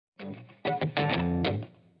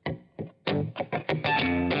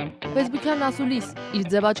Ֆեյսբուքյան ասուլիս իր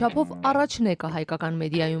ձևաչափով առաջն է հայկական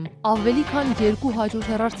մեդիայում։ Ավելի քան 200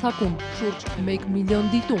 հեռարձակում, շուրջ 1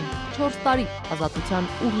 միլիոն դիտում, 4 տարի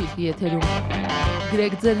ազատության ուղիղ եթերում։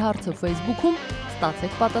 Գրեք ձեր հարցը Ֆեյսբուքում,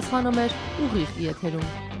 ստացեք պատասխանը մեր ուղիղ եթերում։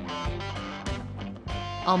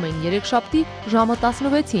 Ամեն երեքշաբթի ժամը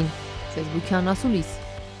 16-ին Ֆեյսբուքյան ասուլիս։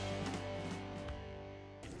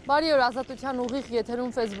 Բարի օր, ազատության ուղիղ եթերում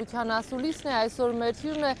Ֆեյսբուքյան ասուլիսն է, այսօր մեր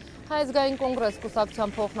հյուրն է Հայազգային կոնգրես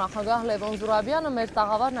կուսակցության փոխնախագահ Լևոն Զուրաբյանը, մեր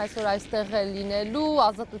տաղավարն այսօր այստեղ է լինելու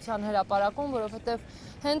ազատության հրապարակում, որովհետև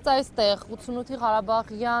հենց այստեղ 88-ի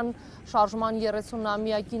Ղարաբաղյան շարժման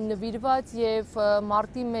 30-ամյակին նվիրված եւ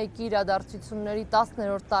մարտի 1-ի իրադարձությունների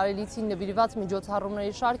 10-րդ տարելիցին նվիրված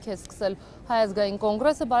միջոցառումների շարք է սկսել Հայազգային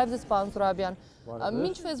կոնգրեսը։ Բարև ձեզ, պարոն Զուրաբյան։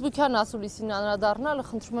 Մինչ Ֆեյսբուքյան ասուլիսին անդրադառնալը,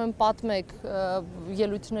 խնդրում եմ պատմեք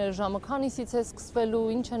ելույթները ժամը քանիսից է սկսվելու,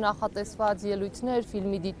 ինչ է նախատեսված, ելույթներ,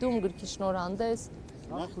 ֆիլմի դիտում, գրքի շնորհանդես։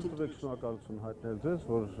 Նախ թույլտվեք շնորհակալություն հայտնել ձեզ,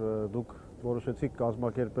 որ դուք որոշեցիք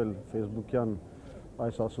կազմակերպել Ֆեյսբուքյան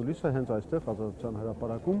այս ասուլիսը հենց այստեղ ազատության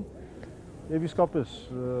հրապարակում։ Եվ իսկապես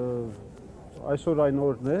այսօր այն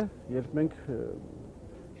օրն է, երբ մենք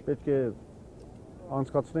պետք է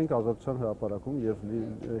անցկացնենք ազատության հրապարակում եւ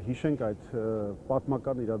հիշենք այդ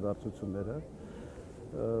պատմական իրադարձությունները,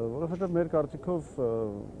 որովհետեւ մեր կարծիքով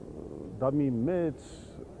դա մի մեծ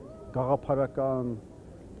գաղափարական,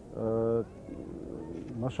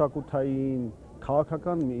 մշակութային,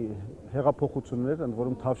 քաղաքական մի հեղափոխություն էր, ընդ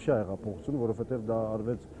որում թավշյա հեղափոխություն, որովհետեւ դա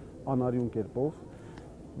արվեց անարյուն կերպով,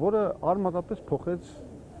 որը արմատապես փոխեց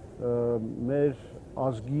մեր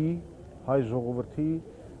ազգի, հայ ժողովրդի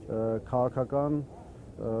քաղաքական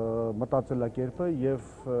մտածելակերպը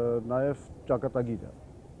եւ նաեւ ճակատագիրը։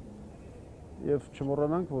 Եվ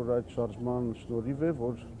չմոռանանք, որ այդ շարժման շնորհիվ է,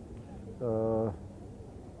 որ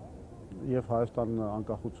եւ Հայաստանը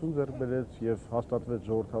անկախություն ձեռք բերեց եւ հաստատվեց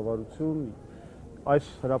ժողովրդավարություն, այս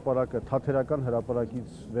հրապարակը թաթերական հրապարակից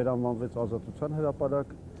վերանվանվեց ազատության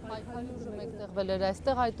հրապարակ։ Հայ ուժը մեկտեղվել էր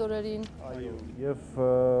այստեղ այդ օրերին։ Այո, եւ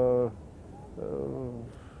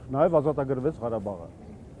նաեւ ազատագրվեց Ղարաբաղը։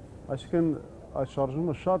 Այսինքն այս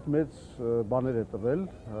շարժումը շատ մեծ բաներ է տվել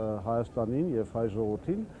Հայաստանին եւ հայ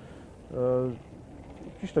ժողովրդին։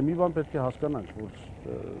 Ճիշտ է, մի բան պետք է հասկանանք, որ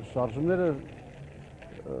շարժումները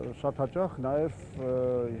շատ հաճախ նաեւ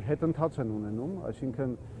հետընթաց են ունենում,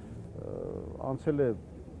 այսինքն անցել է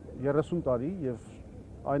 30 տարի եւ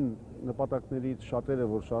այն նպատակներից շատերը,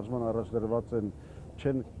 որ շարժման առաջ դրված են,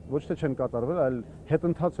 ոչ թե չեն կատարվել, այլ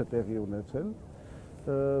հետընթաց է տեղի ունեցել։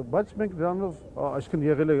 Բայց մենք դրանով, այսինքն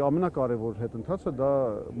եղել է ամենակարևոր հետընթացը, դա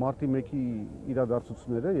մարտի 1-ի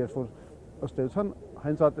իրադարձությունները, երբ որ ըստ էության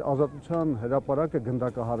հենց ազատության հրապարակը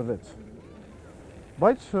գնդակահարվեց։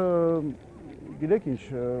 Բայց գիտեք ինչ,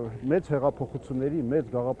 մեծ հեղափոխությունների, մեծ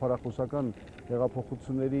գաղափարախոսական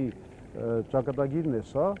հեղափոխությունների ճակատագիրն է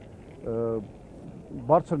սա,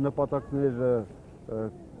 բարձր նպատակները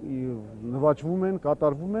նվաճվում են,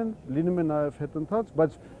 կատարվում են, լինում է նաև հետընթաց,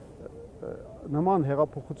 բայց նման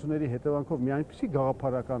հեղափոխությունների հետևանքով մի այնպիսի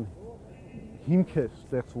գաղափարական հիմք է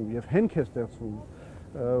ստեղծվում եւ հենք է ստեղծվում,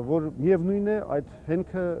 որ միևնույն է այդ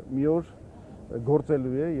հենքը մի օր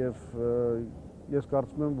գործելու է եւ ես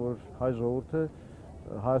կարծում եմ, որ հայ ժողովուրդը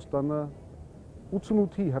Հայաստանը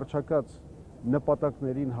 88-ի հռչակած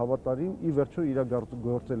նպատակներին հավատարիմ ի վերջո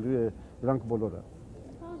իրագործելու է դրանք բոլորը։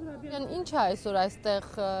 Ինչ է այսօր այստեղ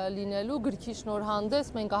լինելու գրքի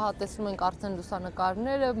շնորհանդես, մենք ահա տեսնում ենք արդեն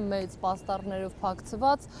լուսանկարները, մեծ պաստառներով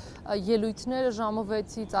փակցված, ելույթները ժամը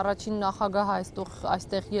 6-ից առաջին նախագահը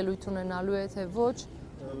այստեղ ելույթ ունենալու է, թե ոչ։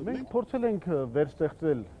 Մենք փորձել ենք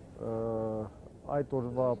վերստեղծել այդ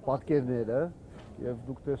օրվա պատկերները եւ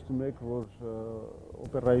դուք տեսնում եք, որ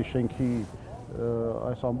օպերայի շենքի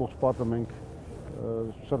այս ամբողջ պատը մենք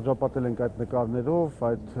շրջապատել ենք այդ նկարներով,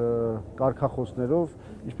 այդ կարգախոսներով,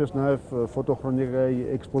 ինչպես նաև ֆոտոխրոնիկայի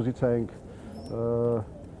էքսպոզիցիա ենք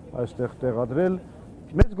այստեղ տեղադրել։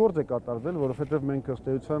 Մեծ գործ է կատարվել, որովհետև մենք ըստ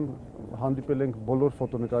էության հանդիպել ենք բոլոր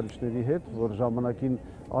ֆոտոնկարիչների հետ, որ ժամանակին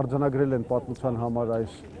արձանագրել են պատմության համար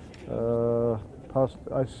այս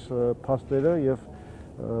փաստերը եւ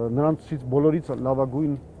նրանցից բոլորից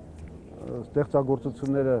լավագույն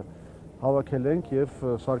ստեղծագործությունները հավաքել ենք եւ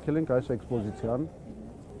սարքել ենք այս էքսպոզիցիան։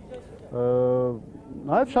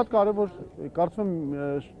 Նաեւ շատ կարեւոր, կարծում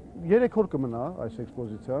եմ 3 օր կմնա այս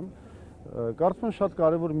էքսպոզիցիան։ Կարծում եմ շատ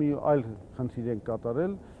կարեւոր մի այլ խնդիր ենք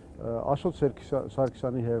կատարել, Աշոտ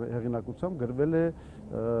Սարգսյանի հեղինակությամբ գրվել է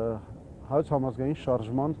հայոց համազգային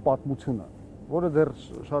շարժման պատմությունը, որը դեռ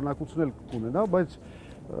շարունակություն կունենա, բայց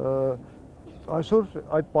Այսօր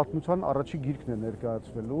այդ պատմության առաջի գիրքն է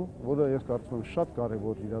ներկայացվելու, որը ես կարծում եմ շատ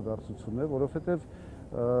կարևոր իրադարձություն է, որովհետև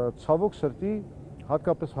ցավոք սրտի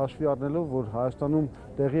հատկապես հաշվի առնելով, որ Հայաստանում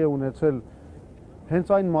տեղի է ունեցել հենց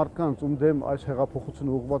այն մարդկանց, ում դեմ այս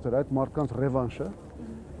հեղափոխությունը ուղղված էր, այդ մարդկանց ռևանշը,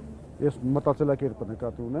 ես մտածելակերպը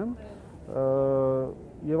նկատի ունեմ,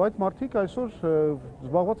 եւ այդ մարդիկ այսօր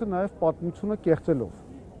զբաղված են նաեւ պատմությունը կեղծելով։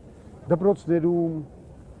 Դպրոցներում,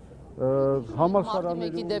 համալսարաններում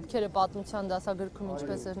մեկի դեպքերը պատմության դասագրքում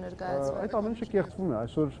ինչպես էր ներկայացվում։ Այդ ամեն ինչը կեղծվում է,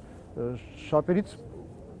 այսօր շատերից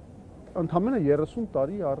ընդամենը 30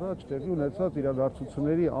 տարի առաջ տեղի ունեցած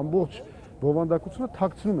իրադարձությունների ամբողջ բովանդակությունը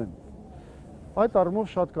թաքցնում են։ Այդ առումով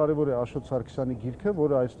շատ կարևոր է Աշոտ Սարգսյանի գիրքը,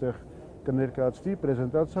 որը այստեղ կներկայացվի,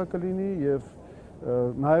 պրեզենտացիա կլինի եւ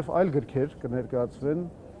նաեւ այլ գրքեր կներկայացվեն,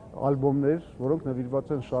 ալբոմներ, որոնք նվիրված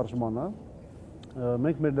են շարժմանը։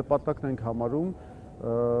 Մենք մեր նպատակն ենք համարում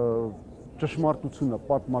ճշմարտությունը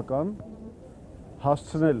պատմական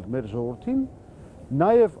հասցնել մեր ժողովրդին,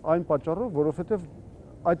 նաեւ այն պատճառով, որովհետեւ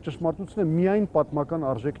այդ ճշմարտությունը միայն պատմական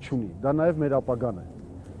արժեք չունի, դա նաեւ մեր ապագան է։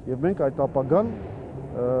 Եվ մենք այդ ապագան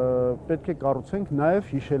պետք է կառուցենք նաեւ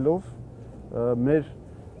հիշելով մեր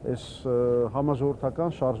այս համաժողովրդական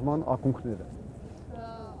շարժման ակունքները։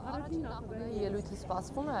 Առաջին նախագահի ելույթը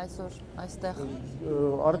սպասվում է այսօր այստեղ։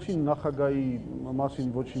 Առաջին նախագահի մասին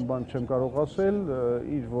ոչինչ բան չեմ կարող ասել,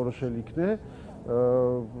 իր որոշելիքն է,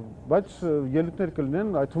 բայց ելույթներ կլինեն,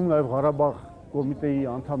 այդ թվում նաեւ Ղարաբաղ կոմիտեի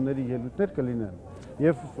անդամների ելույթներ կլինեն։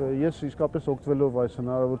 Եվ ես իսկապես օգտվելով այս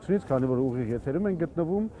հնարավորությունից, քանի որ ուղիղ եթերում ենք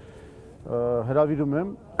գտնվում, հրավիրում եմ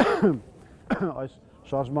այս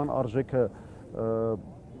շարժման արժեքը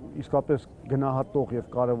իսկապես գնահատող եւ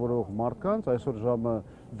կարեւորող մարդկանց այսօր ժամը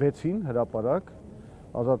 6-ին հրապարակ,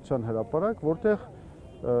 Ազատության հրապարակ, որտեղ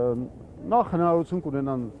նախ հնարավորություն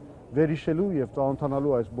կունենան վերհիշելու եւ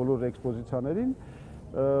ծանոթանալու այս բոլոր էքսպոզիցիաներին,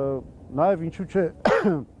 նաեւ ինչու՞ չէ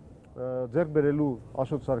ձեռք բերելու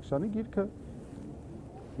Աշոտ Սարգսյանի գիրքը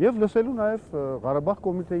եւ լսելու նաեւ Ղարաբաղ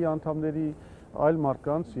կոմիտեի անդամների այլ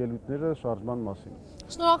մարդկանց ելույթները շարժման մասին։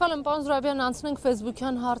 Շնորհակալ եմ, պարոն Զուրաբյան, անցնենք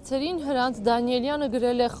ֆեյսբուքյան հարցերին։ Հրանց Դանիելյանը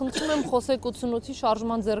գրել է. «Խնդրում եմ խոսեք 88-ի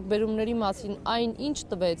շարժման ձեռքբերումների մասին, այն ինչ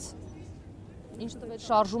տվեց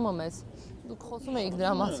շարժումը մեզ»։ Դուք խոսում եք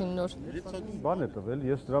դրա մասին նոր։ Բան է տվել,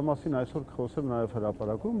 ես դրա մասին այսօր կխոսեմ նաեւ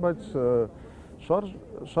հրապարակում, բայց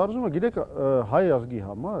շարժումը, գիտեք, հայ ազգի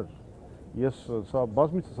համար, ես սա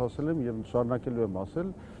բազմիցս ասել եմ եւ շարունակելու եմ ասել,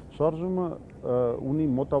 շարժումը ունի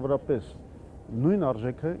մոտավորապես նույն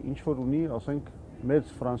արժեքը, ինչ որ ունի, ասենք,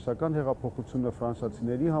 մեծ ֆրանսիական հեղափոխությունը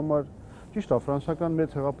ֆրանսիացիների համար, ճիշտ է, ֆրանսիական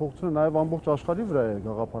մեծ հեղափոխությունը նաեւ ամբողջ աշխարհի վրա է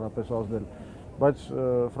գաղափարապես ազդել, բայց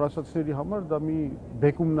ֆրանսիացիների համար դա մի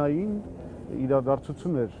բեկումնային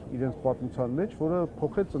իրադարձություն էր իրենց պատմության մեջ, որը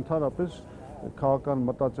փոխեց ընդհանրապես քաղաքական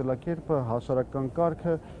մտածելակերպը, հասարակական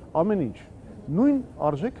կարգը, ամեն ինչ։ Նույն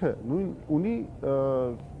արժեքը, նույն ունի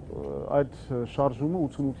այդ շարժումը,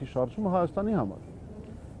 88-ի շարժումը Հայաստանի համար։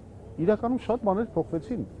 Իրականում շատ բաներ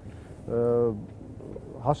փոխվեցին,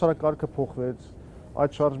 հասարակարգը փոխվեց,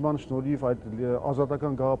 այդ շարժման շնորհիվ, այդ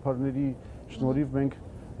ազատական գաղափարների շնորհիվ մենք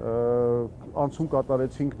անցում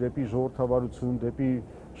կատարեցինք դեպի ժողովրդավարություն, դեպի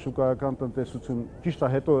շուկայական տնտեսություն, ճիշտ է,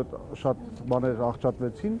 հետո շատ բաներ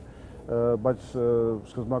աղճատվեցին, բայց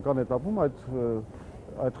սկզբնական этаպում այդ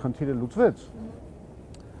խնդիրը լուծվեց։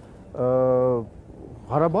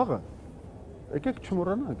 Ղարաբաղը, եկեք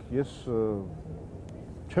չմոռանանք, ես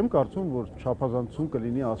չեմ կարծում, որ չափազանցություն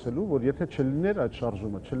կլինի ասելու, որ եթե չլիներ այդ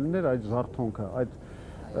շարժումը, չլիներ այդ զարթոնքը, այդ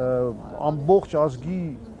ամբողջ ազգի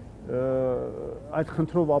այդ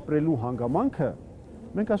խնդրով ապրելու հանգամանքը,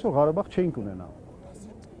 մենք այսօր Ղարաբաղ չէինք ունենա։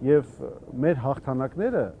 Եվ մեր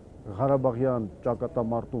հաղթանակները Ղարաբաղյան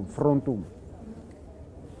ճակատամարտում, ֆրոնտում,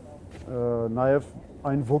 նաև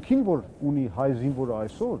այն ոգին, որ ունի հայ զինվորը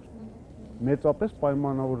այսօր, մեծապես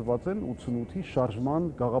պայմանավորված են 88-ի շարժման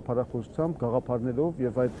գաղափարախոսությամբ, գաղափարներով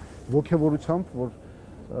եւ այդ ոգևորությամբ, որ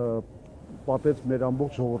պատեց մեր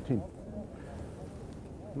ամբողջ ժողովրդին։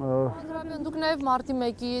 Զուրաբյան, դուք նաև մարտի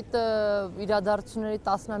 1-ի իրադարձությունների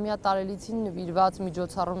 10-ամյա տարելիցին նվիրված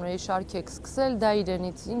միջոցառումների շարք եք սկսել, դա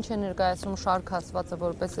իրենից ինչ է ներկայացնում շարք հաստվածը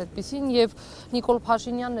որպես այդպիսին, եւ Նիկոլ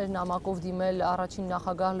Փաշինյանն էր նամակով դիմել առաջին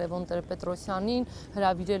նախագահ Լևոն Տեր-Պետրոսյանին,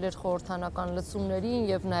 հրավիրել էր խորհրդանական լսումներին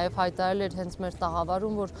եւ նաեւ հայտարարել էր հենց մեր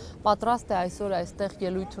տաղավարում, որ պատրաստ է այսօր այստեղ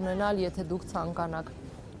ելույթ ունենալ, եթե դուք ցանկանաք։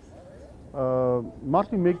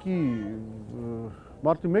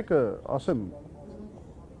 Մարտի 1-ը, ասեմ,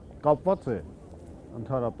 կապված է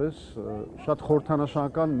ընդհանրապես շատ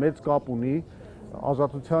խորհրդանշական մեծ կապ ունի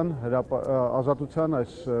ազատության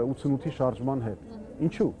այս 88-ի շարժման հետ։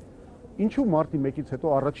 Ինչու մարտի 1-ից հետո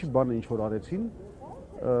առաջի բանը ինչ որ արեցին,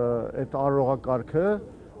 այդ արարողակարգը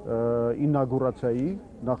իննագուրացիայի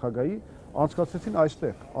նախագահի անցկացրեցին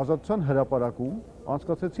այստեղ ազատության հրապարակում,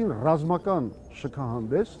 անցկացրեցին ռազմական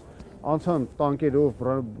շքահանդես, անցան տանկերով,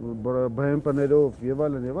 BMP-ներով եւ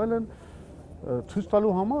այլն, ցույց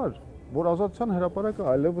տալու համար, որ ազատության հրապարակը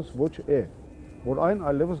այլևս ոչ է, որ այն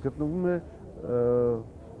այլևս գտնվում է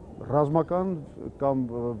ռազմական կամ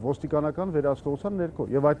ոստիկանական վերահսկողության ներքո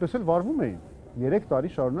եւ այդպես էլ վարվում էին 3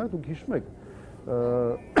 տարի շարունակ, դուք հիշում եք,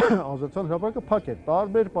 ազատության հրապարակը փակ է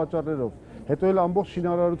տարբեր պատճառներով, հետո էլ ամբողջ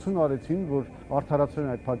շինարարություն արեցին, որ արդարացրեն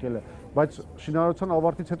այդ փակելը, բայց շինարարության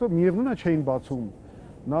ավարտից հետո միևնույն է չէին բացում,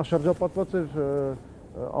 նա շրջապատված էր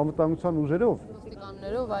անվտանգության ուժերով,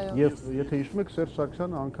 ոստիկաններով, այո։ Եվ եթե հիշում եք, Սերժ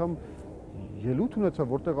Սարգսյանը անգամ ելույթ ունեցավ,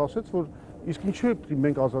 որտեղ ասաց, որ իսկ ինչու է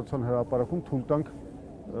մենք ազատության հրապարակում թույլ տանք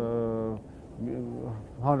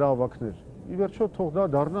հանրահավաքներ։ Ի վերջո թող դա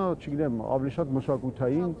դառնա, չգիտեմ, ավելի շատ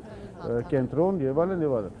մշակութային կենտրոն եւ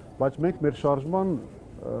այլն, բայց մենք մեր շարժման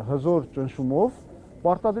հզոր ճնշումով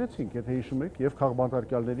պարտադրեցինք, եթե հիշում եք, եւ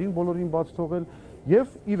քաղբանտարկյալներին բոլորին բաց թողել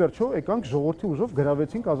եւ ի վերջո եկանք ժողովրդի ուժով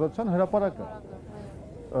գրավեցինք ազատության հրապարակը։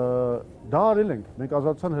 Դա արել ենք, մենք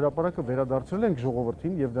ազատության հրապարակը վերադարձրել ենք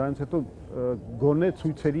ժողովրդին եւ դրանից հետո գոնե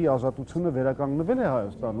ցույցերի ազատությունը վերականգնվել է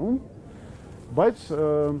Հայաստանում, բայց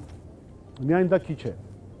միայն դա քիչ է,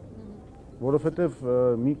 որովհետեւ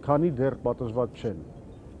մի քանի դեռ պատժված չեն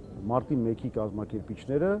մարտի 1-ի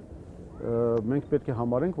կազմակերպիչները, մենք պետք է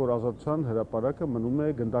համարենք, որ ազատության հրապարակը մնում է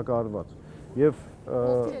գնդակահարված եւ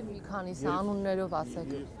ովքեր մի քանիսը անուններով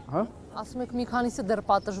ասեք։ Հա? Ասում եք մի քանիսը դեռ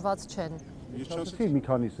պատժված չեն։ Ես չասեցի մի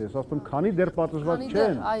քանիսը, ես ասում եմ քանի դեռ պատժված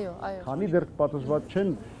չեն։ Այո, Քանի դեռ պատժված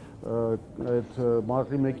չեն այդ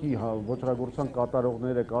մարտի 1-ի ոչռագործության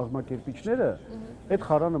կատարողները, կազմակերպիչները, այդ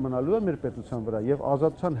խարանը մնալու է մեր պետության վրա եւ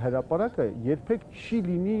ազատության հրապարակը երբեք չի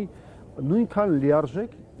լինի նույնքան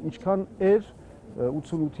լիարժեք, ինչքան էր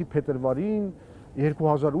 88-ի փետրվարին,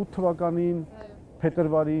 2008 թվականին,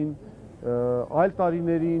 փետրվարին, այլ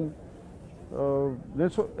տարիներին,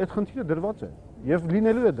 այդ խնդիրը դրված է եւ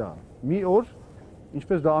լինելու է դա։ Մի օր,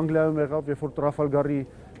 ինչպես դա Անգլիայում եղավ, երբ որ Տրաֆալգարի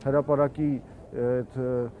հրապարակի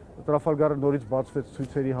Տրաֆալգարը նորից բացվեց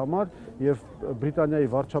ցույցերի համար եւ Բրիտանիայի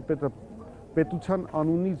վարչապետը պետության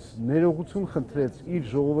անունից ներողություն խնդրեց իր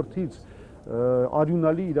ժողովրդից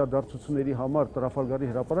արյունալի իրադարձությունների համար Տրաֆալգարի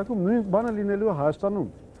հրապարակում, նույն բանը լինելու է Հայաստանում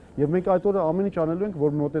եւ մենք այդ օրը ամեն ինչ անելու ենք,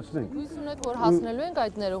 որ մոտեցնենք։ Հույս ունեք, որ հասնելու ենք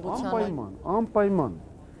այդ ներողությանը։ Անպայման,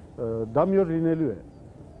 դա մի օր լինելու է։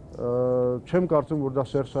 Չեմ կարծում, որ դա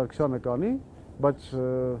Սերժ Սարգսյանը կանի, բայց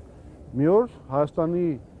մի օր Հայաստանի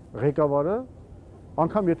ղեկավարը,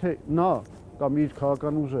 անգամ եթե նա կամ իր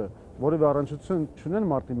քաղաքական ուժը որևէ առնչություն չունեն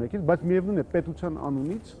մարտի 1-ից, բայց միևնույն է պետության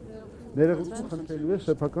անունից ներողություն խնդրելու է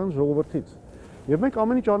սեփական ժողովրդից։ Եվ մենք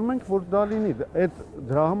ամեն ինչ անում ենք, որ դա լինի։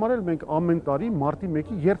 Դրա համար էլ մենք ամեն տարի մարտի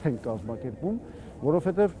 1-ի երթ ենք կազմակերպում,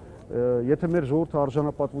 որովհետև եթե մեր ժողովուրդը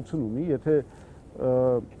արժանապատվություն ունի, եթե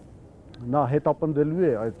նա հետապնդելու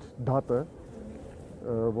է այդ դատը,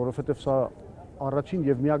 որովհետև սա առաջին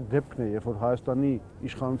եւ միակ դեպքն է, երբ որ Հայաստանի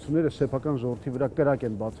իշխանությունները սեփական ժողովրդի վրա կրակ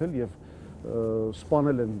են բացել եւ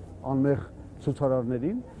սպանել են անմեղ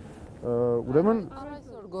ցուցարարներին, ուրեմն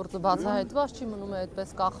այսօր գործը բացահայտված չի, մնում է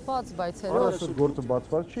այդպես կախված, բայցերով։ Այսօր գործը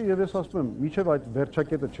բացված չի եւ ես ասում եմ, միջև այդ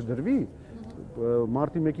վերջակետը չդրվի,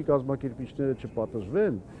 մարտի 1-ի կազմակերպիչները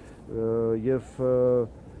չպատժվեն եւ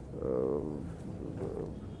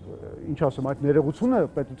ինչ ասեմ, այդ ներողությունը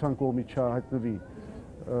պետության կողմից չհայտնվի,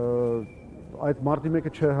 այդ մարտի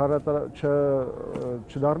 1-ը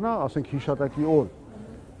չդառնա, ասենք հիշատակի օր։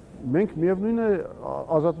 Մենք միևնույն է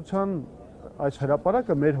ազատության այս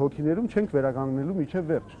հրապարակը մեր հոգիներում չենք վերականգնելու մինչև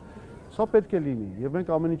վերջ։ Սա պետք է լինի եւ մենք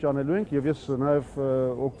ամեն ինչ անելու ենք եւ ես նաեւ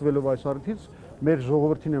օգտվելով այս առիթից մեր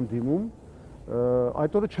ժողովրդին եմ դիմում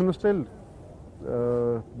այդ օրը չնստել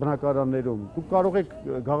բնակարաններում։ Դուք կարող եք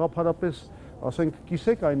գաղափարապես, ասենք,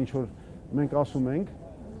 կիսեք այն ինչ որ մենք ասում ենք,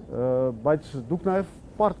 բայց դուք նաեւ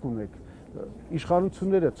պարտք ունեք։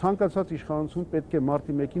 Իշխանությունները, ցանկացած իշխանություն պետք է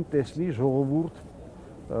մարտի 1-ին տեսնի ժողովուրդ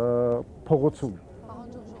փողոցում,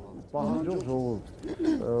 պահանջող ժողովուրդ,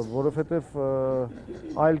 որովհետև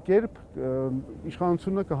այլ կերպ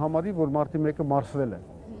իշխանությունը կհամարի, որ մարտի 1-ը մարսվել է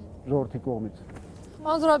ժողովրդի կողմից։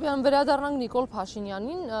 Լևոն Զուրաբյան, վերադառնանք Նիկոլ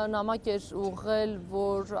Փաշինյանին, նամակ էր ուղղել,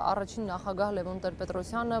 որ առաջին նախագահ Լևոն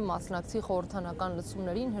Տեր-Պետրոսյանը մասնակցի խորհրդանական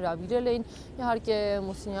լսումներին, հրավիրել էին, իհարկե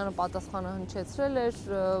Մուսինյանը պատասխանը հնչեցրել էր,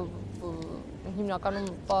 հիմնականում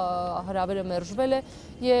հրավերը մերժվել է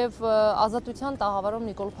եւ ազատության տաղավարում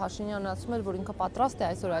Նիկոլ Փաշինյանը ասում էր, որ ինքը պատրաստ է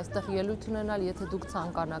այսօր այստեղ ելույթ ունենալ, եթե դուք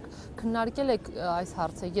ցանկանաք։ Քննարկել եք այս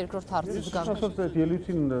հարցը, երկրորդ հարցից գանք։ Ես ասած այդ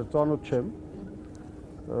ելույթին ծանոթ չեմ։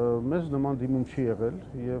 Մեզ նման դիմում չի եղել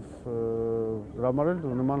եւ հրամարել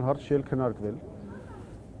նման հարց չի քննարկվել։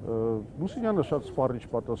 Լուսինյանը շատ սպառիչ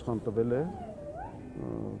պատասխան տվել է,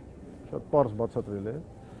 շատ պարզ բացատրել է։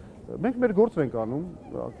 Մենք մեր գործն ենք անում,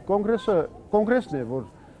 կոնգրեսն է, որ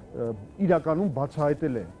իրականում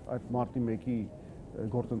բացահայտել է այդ մարտի 1-ի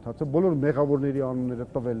գործընթացը, բոլոր մեղավորների անունները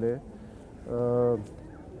տվել է,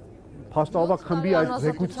 փաստավակ խմբի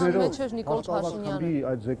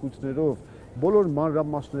այդ զեկույցներով, բոլոր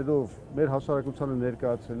մանրամասներով մեր հասարակությանը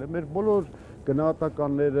ներկայացրել է, մեր բոլոր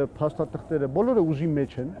գնահատականները, փաստաթղթերը, բոլորը ուժի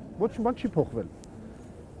մեջ են, ոչ մի բան չի փոխվել։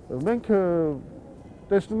 Մենք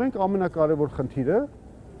տեսնում ենք ամենակարևոր խնդիրը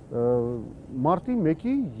մարտի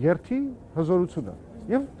 1-ի երթի հզորությունը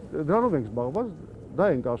եւ դրանով ենք զբաղված, դա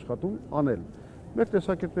ենք աշխատում անել։ Մեր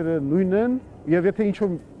տեսակետները նույնն են եւ եթե ինչ-որ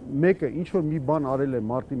մեկը ինչ-որ մի բան արել է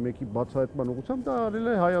մարտի 1-ի բացահայտման ուղղությամբ, դա արել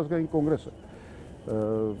է Հայ ազգային կոնգրեսը։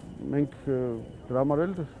 Մենք դրա համար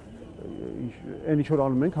էլ այն ինչ որ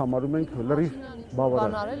անում ենք, համարում ենք լրիվ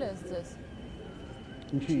բավարար։ Բան արել ես ձեզ։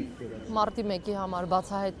 Ինչի Մարտի 1-ի համար,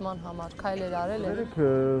 բացահայտման համար քայլեր արել եք։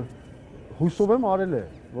 Հույսով եմ արել է,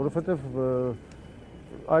 որովհետև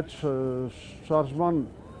այդ շարժման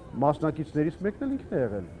մասնակիցներից մեկն էլ ինքն է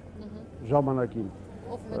եղել ժամանակին։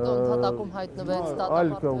 Ով հետո ընդհատակում հայտնվեց, դատապարտվեց։ Այլ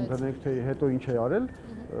կողմ դնենք, թե հետո ինչ է արել,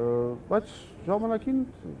 բայց ժամանակին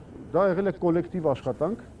դա եղել է կոլեկտիվ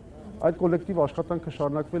աշխատանք, այդ կոլեկտիվ աշխատանքը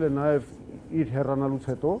շարունակվել է նաև իր հեռանալուց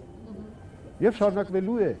հետո եւ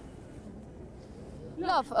շարունակվելու է։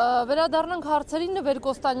 Լավ, վերադառնանք հարցերին, Նվեր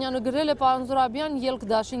Կոստանյանը գրել է պարոն Զուրաբյան, ելք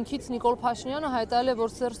դաշինքից Նիկոլ Փաշինյանը հայտարարել է, որ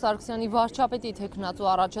Սերժ Սարգսյանի վարչապետի թեկնածու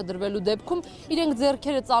առաջադրվելու դեպքում իրենք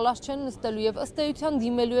ձեռքերը ծալած չեն նստելու եւ ըստ էության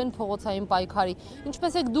դիմելու են փողոցային պայքարի։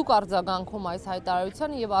 Ինչպես եք դուք արձագանքում այս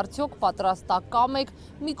հայտարարությանը եւ արդյոք պատրաստակամ եք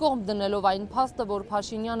մի կողմ դնելով այն փաստը, որ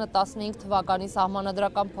Փաշինյանը 15 թվականի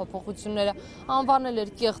սահմանադրական փոփոխությունները անվանել էր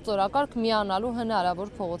կեղծ օրակարգ, միանալու հնարավոր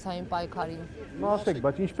փողոցային պայքարին։ Ասեք,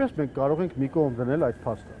 բայց ինչպես մենք կարող ենք մի կողմ դնել այդ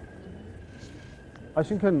փաստը։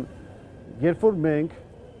 Այսինքն, երբ որ մենք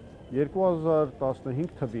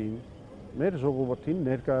 2015 թվին մեր ժողովրդին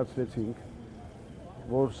ներկայացրեցինք,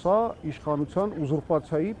 որ սա իշխանության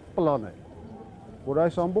ուզուրպացիայի պլան է, որ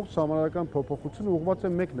այս ամբողջ սահմանադրական փոփոխությունը ուղղված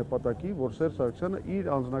է մեկ նպատակի, որ Սերժ Սարգսյանը իր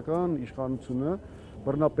անձնական իշխանությունը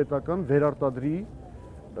բռնապետական վերարտադրի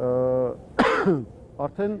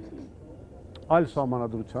արդեն այլ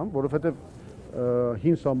սահմանադրությամբ, որովհետև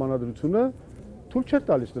հին սահմանադրությունը թույլ չէր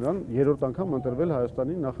տալիս նրան երրորդ անգամ ընտրվել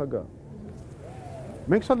Հայաստանի նախագահ։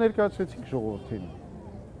 Մենք սա ներկայացրեցինք ժողովրդին,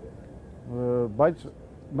 բայց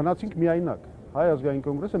մնացինք միայնակ։ Հայ ազգային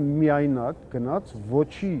կոնգրեսը միայնակ գնաց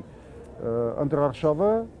ոչի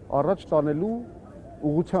ընտրարշավը առաջ տանելու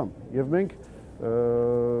ուղղությամբ եւ մենք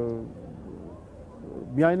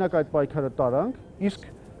միայնակ այդ պայքարը տարանք,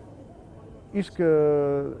 իսկ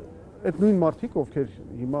այդ նույն մարդիկ, ովքեր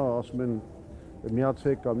հիմա ասում են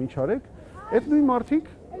միացեք կամ ինչ արեք, այդ նույն մարդիկ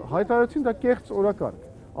հայտարարեցին դա կեղծ օրակարգ։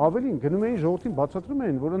 Ավելին գնում էին ժողովրդին բացատրում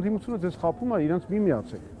էին, որ ընդդիմությունը ձեզ խաբում է, իրանց մի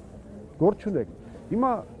միացեք։ Գործ չունեք։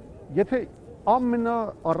 Հիմա եթե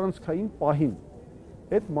ամենաառանցքային պահին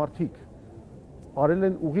այդ մարդիկ արել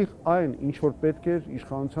են ուղիղ այն, ինչ որ պետք էր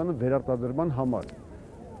իշխանությանը վերարտադրման համար,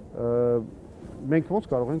 մենք ոնց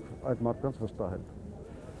կարող ենք այդ մարդկանց վստահել։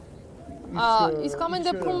 Իսկ ամեն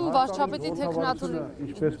դեպքում վարչապետի թեկնածու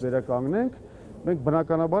ինչպես վերականգնենք, մենք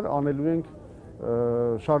բնականաբար անելու ենք,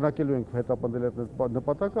 շարունակելու ենք հետապնդել այդ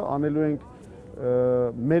նպատակը, անելու ենք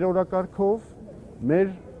մեր օրակարգով, մեր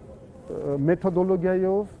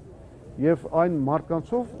մեթոդոլոգիայով եւ այն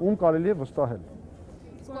մարդկանցով, ում կարելի է վստահել։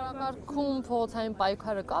 Օրակարգում փողոցային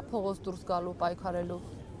պայքարը կա, փողոց դուրս գալու պայքարելու։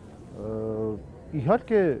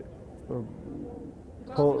 Իհարկե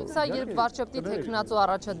Սա երբ վարչապետի թեկնածու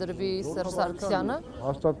առաջադրվի Սերժ Սարգսյանը։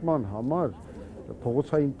 Հաստատման համար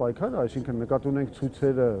փողոցային պայքարը, այսինքն նկատի ունենք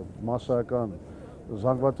ցույցերը, մասսայական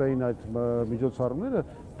զանգվածային այդ միջոցառումները,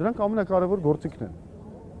 դրանք ամենակարևոր գործիքն են։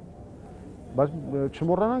 Բայց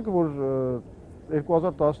չմոռանանք, որ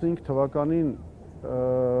 2015 թվականին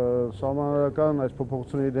սահմանադրական այս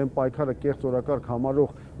փոփոխությունների դեմ պայքարը կեղծ օրակարգ համարող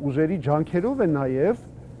ուժերի ջանքերով է նաև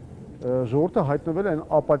ժողովուրդը հայտնվել այն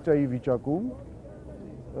ապատիայի վիճակում,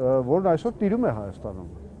 որն այսօր տիրում է Հայաստանում։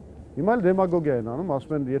 Հիմա էլ դեմագոգիա են անում,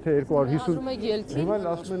 ասում են, եթե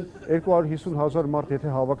 250,000 մարդ եթե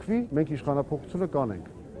հավաքվի, մենք իշխանափոխությունը կանենք։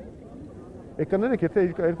 Կներեք, եթե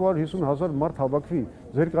 250,000 մարդ հավաքվի,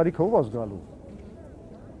 ձեր կարիքը ով է զգալու։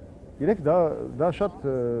 Իրեք դա շատ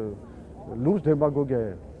լուրջ դեմագոգիա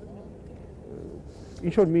է։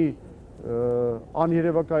 Ինչ որ մի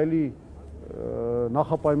աներևակայելի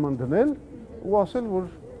նախապայման դնել ու ասել, որ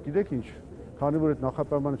գիտեք ինչ, քանի որ այդ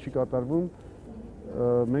նախապայմանը չի կատարվում,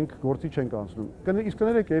 մենք գործի չենք անցնում։ Իսկ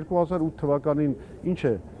կներեք 2008 թվականին ինչ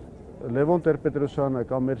է Լևոն Տեր-Պետրոսյանը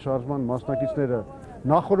կամ մեր շարժման մասնակիցները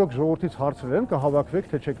նախորդ ժողովրդից հարցրել են կհավաքվեք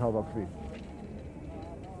թե չեք հավաքվի։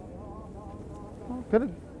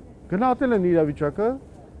 Գնահատել են իրավիճակը,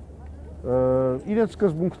 իրենց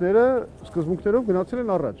սկզբունքներով գնացել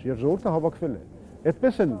են առաջ եւ ժողովուրդը հավաքվել է։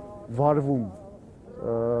 Այդպես են վարվում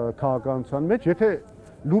քաղաքականության մեջ, եթե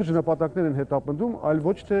լուրջ նպատակներ են հետապնդում, այլ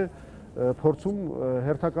ոչ թե փորձում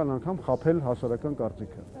հերթական անգամ խաբել հասարակական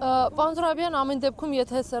կարծիքը։ Պարոն Զուրաբյան, ամեն դեպքում,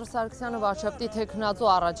 եթե Սերժ Սարգսյանը վարչապետի թեկնածու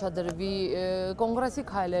առաջադրվի, կոնգրեսի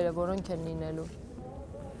քայլերը որոնք են լինելու։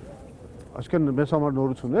 Այսինքն մեզ համար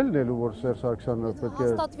նորություն է լինելու, որ Սերժ Սարգսյանը պետք է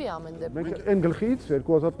հաստատվի ամեն դեպքում։ Մենք այն գլխից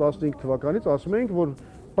 2015 թվականից ասում էինք, որ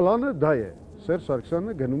պլանը դա է։ Սերժ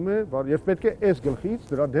Սարգսյանը գնում է եւ պետք է այս գլխից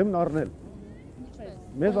դրա դեմն առնել։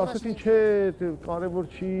 Մեզ ասեցին, չէ, կարևոր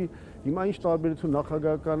չի, հիմա ինչ տարբերություն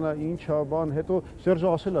նախագահական է, ինչ է, բան, հետո Սերժը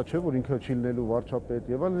ասել է, չէ, որ ինքը չի լինելու վարչապետ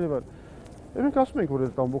եւ այլն եւ այլն։ Մենք ասում ենք, որ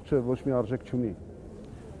այդ ամբողջը ոչ մի արժեք չունի։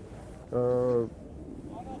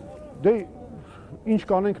 Դե ինչ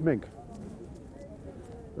կանենք մենք։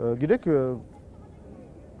 Գիտեք,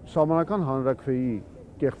 Սահմանական հանրաքվեի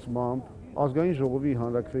կեղծմամբ, ազգային ժողովի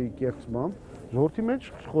հանրաքվեի կեղծմամբ ժողովրդի մեջ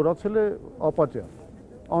խորացել է ապաթիա,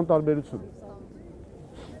 անտարբերություն։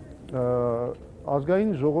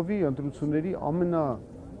 Ազգային ժողովի ընտրությունների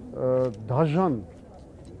ամենադաժան,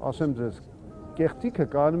 ասեմ ձեզ, կեղծիքը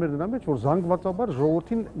կայանում էր նրա մեջ, որ զանգվածաբար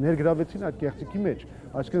ժողովրդին ներգրավեցին այդ կեղծիքի մեջ,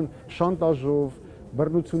 այսինքն շանտաժով,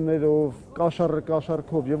 բռնություններով,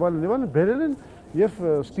 կաշառքով եւ այլն բերել են եւ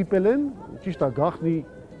ստիպել են, ճիշտ է, գաղտնի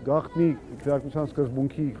քվեարկության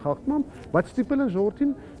սկզբունքի խախտմամբ, բայց ստիպել են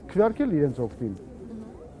ժողովրդին քվեարկել իրենց օգտին,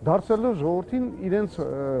 դարձնելով ժողովրդին իրենց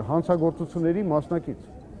հանցագործությունների մասնակից։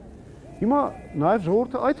 Հիմա նաեւ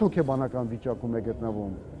ժողովուրդը այդ հոգեբանական վիճակում է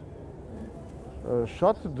գտնվում։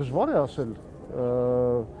 Շատ դժվար է ասել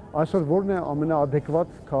այսօր որն է ամենաադեկվատ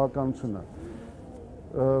քաղաքականությունը։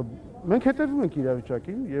 Մենք հետևում ենք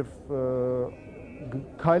իրավիճակին եւ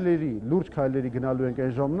լուրջ քայլերի գնալու ենք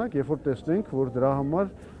այն ժամանակ, երբ որ տեսնենք, որ դրա համար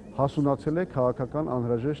հասունացել է քաղաքական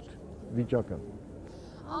անհրաժեշտ վիճակը։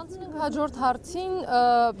 Անցնենք հաջորդ հարցին,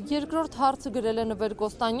 երկրորդ հարցը գրել է Նվեր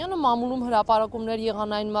Կոստանյանը, մամուլում հրապարակումներ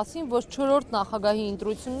եղան այն մասին, որ 4-րդ նախագահի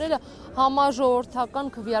ընտրությունները համաժողովրդական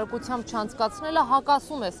քվեարկությամբ չանցկացնելը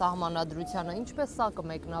հակասում է սահմանադրությանը, ինչպես սա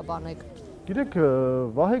կմեկնաբանեք։ Գիտեք,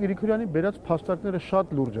 Վահե Գրիգորյանի բերած փաստարկները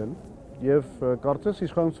շատ լուրջ են եւ կարծես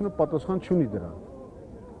իշխանությունը պատասխան չունի դրան։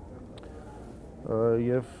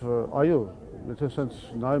 Եվ այո, եթե sense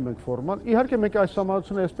նայում ենք ֆորմալ, իհարկե մենք այս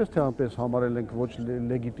համարությունը այսպես թե այնպես համարել ենք ոչ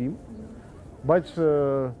լեգիտիմ, բայց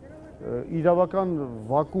իրավական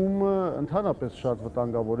վակուումը ընդհանրապես շատ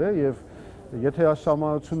վտանգավոր է եւ եթե այս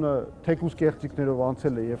համարությունը թեկուզ կեղծիքներով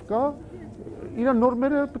անցել է եւ կա, իր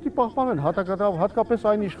նորմերը պետք է պահպանեն, հատկապես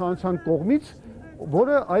այն իշխանության կողմից,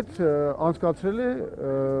 որը այդ անցկացրել է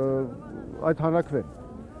այդ հանրաքվեն։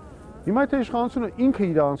 Հիմա եթե իշխանությունը ինքը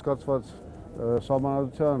իր անցկացված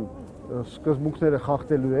սահմանադրության սկզբունքները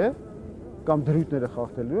խախտելու է կամ դրույթները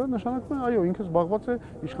խախտելու է, նշանակում է, այո, ինքը զբաղված է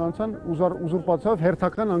իշխանության ուզուրպացիայով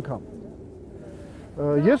հերթական անգամ։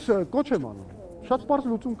 Ես կոչ եմ անում, շատ պարզ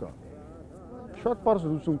լուծում կա։ Շատ պարզ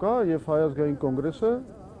լուծում կա եւ Հայ ազգային կոնգրեսը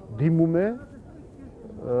դիմում է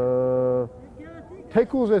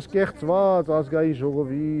թեկուզ այս կեղծված ազգային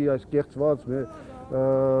ժողովի, այս կեղծված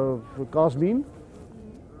կազմին,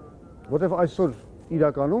 որտեղ այսօր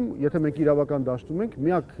իրականում, եթե մենք իրավական դաշտում ենք,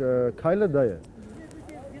 միակ քայլը դա է։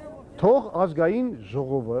 Թող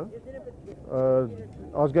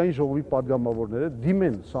ազգային ժողովի падգամավորները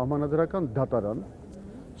դիմեն սահմանադրական դատարան,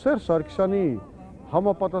 Սերժ Սարգսյանի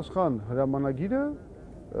համապատասխան հրամանագիրը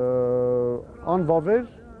անվավեր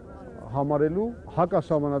համարելու,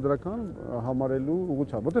 հակասահմանադրական համարելու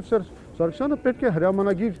ուղղությամբ, որտեղ Սերժ Սարգսյանը պետք է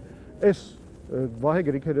հրամանագիր այս Վահե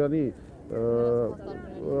Գրիգորյանի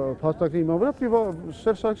փաստարկի հիման վրա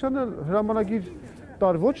Սերժ Սարգսյանը հրամանագիր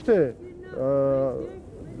տար ոչ թե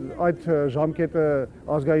այդ ժամկետը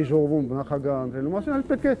ազգային ժողովում նախագահ ընտրելու մասին, այլ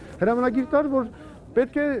պետք է հրամանագիր տար, որ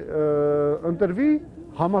պետք է ընտրվի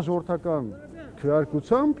համաժողովրդական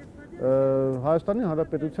քվեարկությամբ Հայաստանի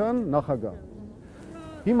Հանրապետության նախագահ։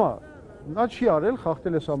 Հիմա նա չի արել,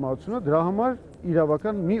 խախտել է սահմանադրությունը, դրա համար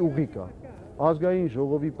իրավական մի ուղի կա։ Ազգային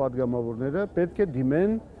ժողովի падգամավորները պետք է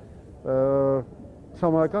դիմեն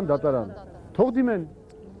սահմանադրական դատարան։ Թող դիմեն,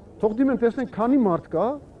 տեսնենք քանի մարդ կա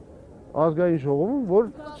ազգային ժողովում, որ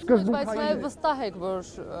սկզբունքային է։ Բայց նաև վստահ եք, որ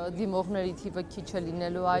դիմողների թիվը քիչ է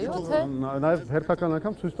լինելու, այո, թե։ Նաև հերթական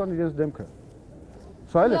անգամ ցույց տան իրենց դեմքը։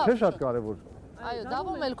 Սա էլ է չէ շատ կարևոր։ Այո,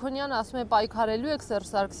 Դավո Մելքոնյանը ասում է պայքարելու եք Սերժ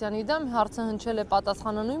Սարգսյանի դեմ, հարցը հնչել է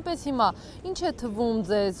պատասխանը նույնպես հիմա, ինչ է թվում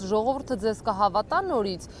ձեզ, ժողովուրդը ձեզ կհավատա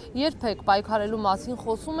նորից, երբեք պայքարելու մասին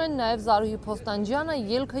խոսում են նաև Զարուհի Փոստանջյանը,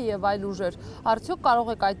 Ելքը եւ այլ ուժեր, արդյոք կարող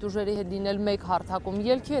եք այդ ուժերի հետ լինել մեկ հարթակում,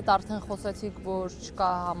 Ելքի հետ արդեն խոսեցիք, որ չկա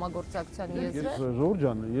համագործակցության եզրեր։ Ժողովուրդ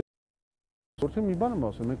ջան, Որտե մի բան եմ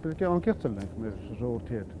ասում, մենք պետք է անկեղծ լինենք մեր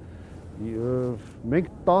ժողովրդի հետ։ Մենք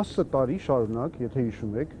 10 տարի շարունակ, եթե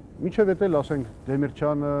հիշում եք, մինչև էլ ասենք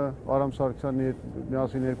Դեմիրճյանը, Արամ Սարգսյանի հետ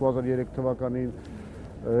միասին 2003 թվականին,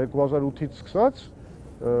 2008-ից սկսած,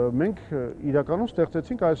 մենք իրականում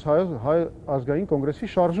ստեղծեցինք այս հայ ազգային կոնգրեսի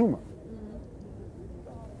շարժումը։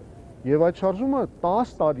 Եվ այդ շարժումը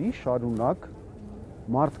 10 տարի շարունակ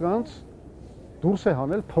մարդկանց դուրս է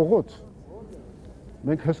հանել փողոց։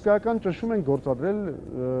 Մենք հսկայական ճնշում ենք գործադրել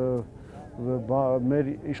մեր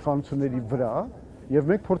իշխանությունների վրա եւ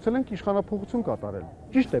մենք փորձել ենք իշխանափոխություն կատարել։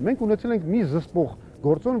 Ճիշտ է, մենք ունեցել ենք մի զսպող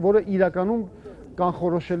գործոն, որը իրականում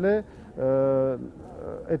կանխորոշել է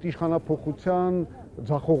այդ իշխանափոխության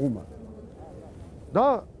ձախողումը։ Դա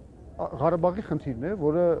Ղարաբաղի խնդիրն է,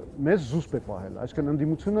 որը մեզ զուսպ է պահել, այսինքն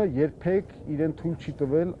ընդդիմությունը երբեք իրեն թույլ չի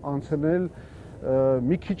տվել անցնել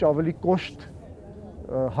մի քիչ ավելի կոշտ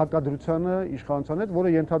հակադրությանը իշխանության հետ,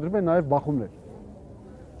 որը ենթադրում է նաև բախումներ,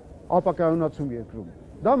 ապակայունացում երկրում։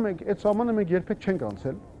 Դա մենք այդ սահմանը մենք երբեք չենք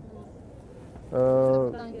անցել,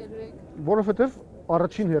 որովհետև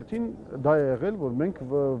առաջին հերթին դա է եղել, որ մենք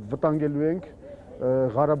վտանգելու ենք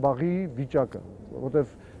Ղարաբաղի վիճակը, որովհետև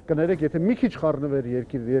կներեք, եթե մի քիչ խառնվեր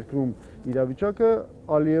երկրում իրավիճակը,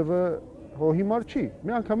 Ալիևը հիմար չի,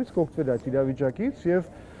 մի անգամից կօգտվեր այդ իրավիճակից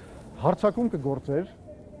եւ հարձակում կգործեր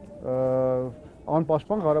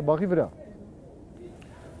անպաշտպան Ղարաբաղի վրա։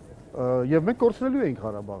 Եվ մենք կորցնելու էինք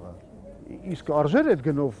Ղարաբաղը։ Իսկ արժեր այդ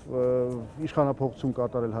գնով իշխանափոխություն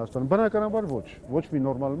կատարել Հայաստանում, բնականաբար ոչ։ Ոչ մի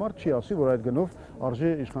նորմալ մարդ չի ասի, որ այդ գնով արժե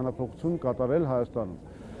իշխանափոխություն կատարել Հայաստանում։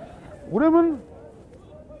 Ուրեմն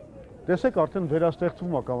տեսեք արդեն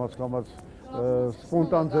վերաստեղծվում է կամաց-կամաց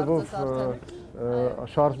սպոնտան ձևով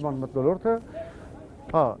շարժման մթնոլորտը։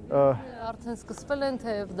 Արդեն սկսվել են,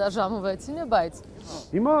 թեև դա ժամը 6-ին է, բայց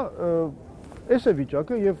հիմա այս է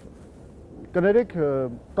վիճակը եւ կներեք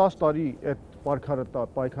 10 տարի այդ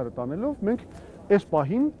պայքարը տանելով մենք այս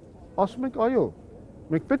պահին ասում ենք այո,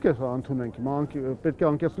 մենք պետք է ընդունենք, պետք է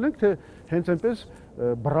անկեղծենք, թե հենց այնպես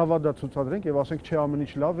բրավադա ցուցադրենք եւ ասենք չէ ամեն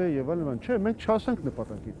ինչ լավ է եւ այլն, չէ, մենք չհասանք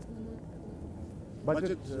նպատակին։ Բայց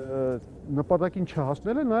այդ նպատակին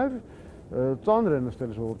չհասնելը նաեւ ծանր է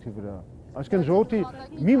նստել ժողովրդի վրա։ Այսինքն ժողովրդի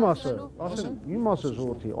մի մասը, ասեմ, մի մասը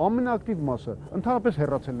ժողովրդի, ամենաակտիվ մասը ընդհանրապես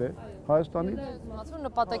հեռացել է Հայաստանից։ Ասում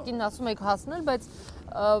նպատակին ասում եք հասնել, բայց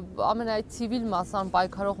ամենայ ցիվիլ մասան,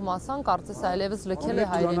 պայքարող մասան կարծես այլևս լքել է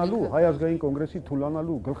հայրենիքը։ Հայ ազգային կոնգրեսի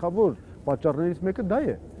թուլանալու գլխավոր պատճառներից մեկը դա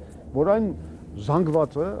է, որ այն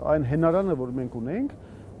զանգվածը, այն հենարանը, որ մենք ունենք,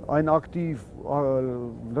 այն ակտիվ,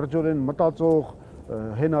 լրջորեն մտածող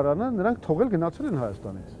հենարանը նրանք թողել գնացել են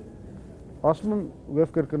Հայաստանից։ Ասում եմ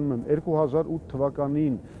եւ կրկնում եմ 2008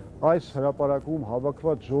 թվականին այս հրապարակում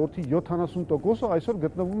հավաքված ժողովրդի 70%-ը այսօր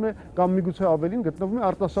գտնվում է կամ միգուցե ավելին գտնվում է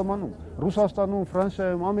արտասահմանում, Ռուսաստանում,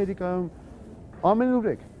 Ֆրանսիայում, Ամերիկայում, ամենուր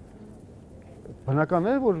եք։ Բնական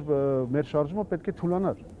է, որ մեր շարժումը պետք է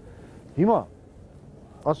թուլանար։ Հիմա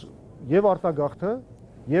եւ արտագաղթը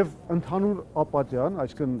եւ ընդհանուր ապաթիան,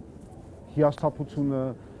 այսինքն հիասթափությունը,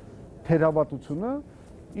 թերավատությունը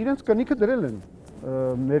իրենց կնիքը դրել են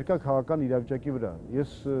ներկա քաղաքական իրավիճակի վրա։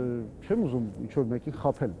 Ես չեմ ուզում ինչ-որ մեկին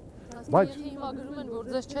խաբել։ Բայց հիմա գրում են, որ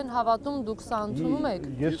ձեզ չեն հավատում, դուք սա ընդունում եք։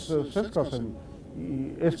 Ես սենց կասեմ,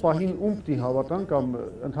 այս պահին ում պիտի հավատան կամ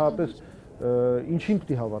ընդհանրապես ինչին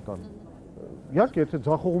պիտի հավատան։ Իհարկե, եթե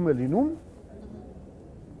ձախողում է լինում,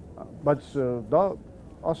 բայց դա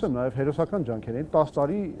ասեմ նաև հերոսական ջանքեր են, 10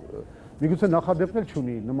 տարի միգուցե նախադեպներ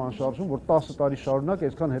չունի նման շարժում, որ 10 տարի շարունակ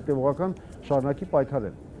այսքան հետևողական շարունակի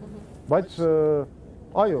պայքարել։ Բայց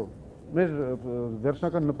այո, մեր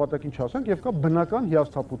վերջնական նպատակին չհասանք եւ կա բնական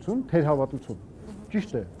հիասթափություն, թերհավատություն։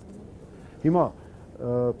 Ճիշտ է։ Հիմա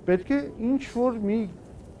պետք է ինչ-որ մի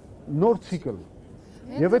նոր ցիկլ։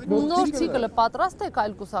 Եվ այդ նոր ցիկլը պատրաստ եք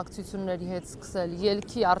այլ կուսակցությունների հետ սկսել։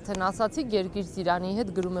 Ելքի արդեն ասացիք, Երկիր Ծիրանի հետ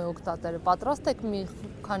գրում է օգտատերը։ Պատրաստ եք մի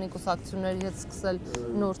քանի կուսակցությունների հետ սկսել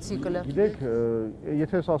նոր ցիկլը։ Գիտեք,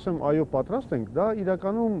 եթե ես ասեմ այո, պատրաստ ենք, դա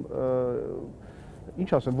իրականում ինչ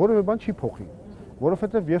ասեմ, որևէ բան չի փոխի,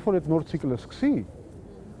 որովհետև երբ որ այդ նոր ցիկլը սկսի,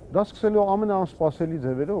 դա սկսելու ամենաանսպասելի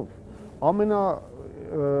ձևերով,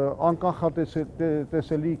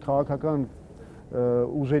 ամենաանկանխատեսելի քաղաքական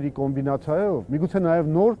ուժերի կոմբինացիայով, միգուցե նաև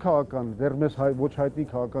նոր քաղաքական, դեռ մեզ ոչ հայտնի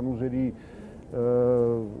քաղաքական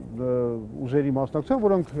ուժերի մասնակցությամբ,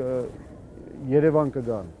 որոնք Երևան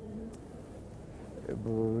կգան։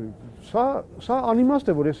 Սա անիմաստ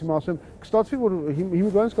է, որ ես հիմա ասեմ, կստացվի, որ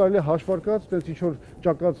հիմիկվանից կարելի է հաշվարկած, տենց ինչ-որ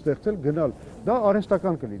ճակատ ստեղծել, գնալ։ Դա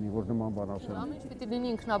արհեստական կլինի, որ նման բան ասեմ։ Ինչ պիտի լինի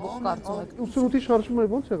ինքնաբուխ կարծում եք։ 88-ի շարժումը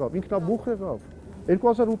ոնց եղավ, ինքնաբուխ եղավ։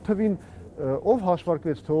 2008 թվին ով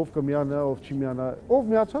հաշվարկվեց, թե ով կմիանա, ով չի միանա, ով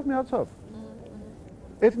միացավ։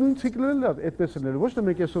 Այդ նույն ցիկլն էլ այդպես էր, ոչ թե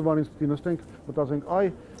մենք այսօրվանից պիտի նստենք, մտածենք, այ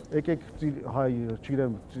եկեք հայ,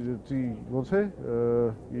 չգիտեմ, ոնց է,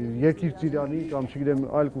 երկիր Ծիրանի կամ չգիտեմ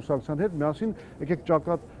այլ կուսակցության հետ միասին եկեք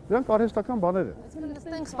ճակատ, դրանք արհեստական բաներ են։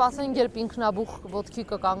 Նստենք, սպասենք, երբ ինքնաբուխ ոտքի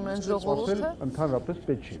կկանգնեն ժողովուրդը։ Ընդհանրապես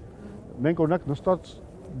պետք չի։ Մենք օրինակ նստած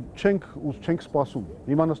չենք սպասում։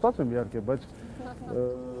 Հիմա նստած եմ իհարկե, բայց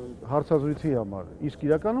հարցազրույցի համար։ Իսկ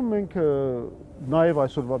իրականում մենք նաև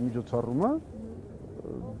այսօրվա միջոցառումը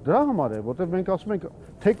դրա համար է, որտեղ մենք ասում ենք,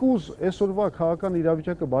 թեկուզ այսօրվա քաղաքական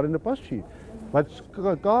իրավիճակը բարենպաստ չի, բայց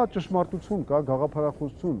կա ճշմարտություն, կա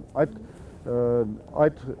գաղափարախոսություն,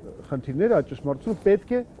 այդ խնդիրները, այդ ճշմարտությունը պետք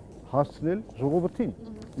է հասցնել ժողովրդին։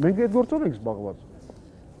 Մենք այդ գործով ենք զբաղված։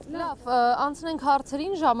 Լավ, անցնենք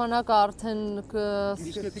հարցերին, ժամանակը արդեն իսկ այդ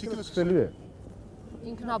ցիկլը սկսելու է։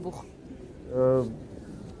 Ինքնաբուխ։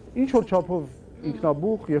 Ինչ որ չափով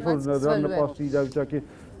ինքնաբուխ, երբ որ դրան նպաստի իրավիճակի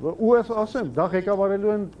ու ես ասեմ, դա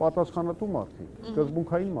ղեկավարելու են պատասխանատու մարդիկ,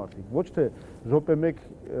 սկզբունքային մարդիկ, ոչ թե րոպե մեկ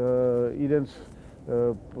իրենց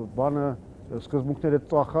բանը սկզբունքները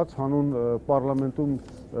ծախած հանուն պարլամենտում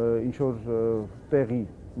ինչ որ տեղի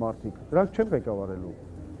մարդիկ, դրանք չեն ղեկավարելու։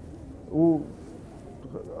 Ու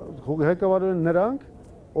ղեկավարելու են նրանք,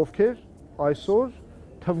 ովքեր այսօր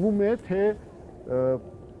թվում է, թե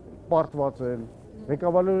պարտված են,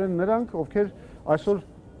 ղեկավարելու են նրանք, ովքեր այսօր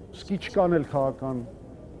սկի չկան էլ քաղաքական։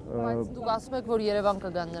 Բայց դուք ասում եք, որ Երևան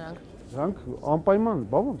կգան նրանք։ Նրանք անպայման,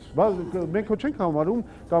 բա ոնց։ Մենք հո չենք համարում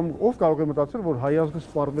կամ ով կարող է մտածել, որ հայ ազգը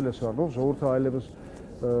սպառվել է սրանով, ժողովուրդը այլևս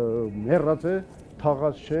մեռած է,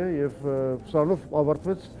 թաղած չէ եւ սրանով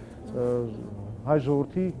ավարտվեց հայ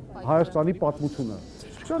ժողովրդի Հայաստանի պատմությունը։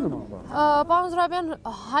 Չկա նման բան։ Պարոն Զուրաբյան,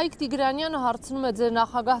 Հայկ Տիգրանյանը հարցնում է ձեր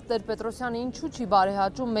նախագահ Տեր-Պետրոսյանը ինչու չի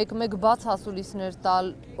բարեհաճում մեկ-մեկ բաց ասուլիսներ տալ։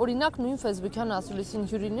 Օրինակ նույն ֆեյսբուքյան ասուլիսին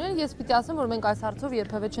հյուրիներ, ես պիտի ասեմ, որ մենք այս հարցով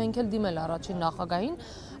երբևէ չենք էլ դիմել առաջին նախագահին,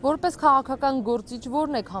 որպես քաղաքական գործիչ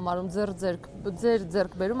ո՞րն եք համարում ձեր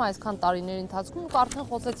ձեռքբերում այսքան տարիների ընթացքում, դուք արդեն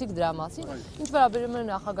խոսեցիք դրա մասին, ինչ վերաբերում է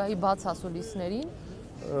նախագահի բաց ասուլիսներին։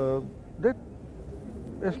 Դե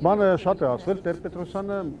այս բանը շատ է ասվել,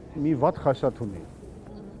 Տեր-Պետրոսյանը մի վատ խասյաթ ունի։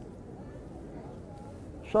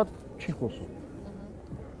 Շատ չի խոսում,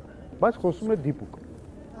 բայց խոսում է դիպուկ։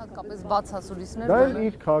 Հատկապես բաց ասուլիսներ։ Դա էլ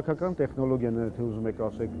իր քաղաքական տեխնոլոգիան է, թե ուզում եք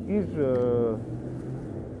ասեք,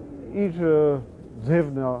 իր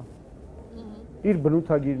ձևն է, իր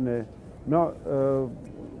բնութագիրն է։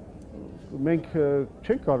 Մենք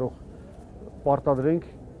չենք կարող պարտադրենք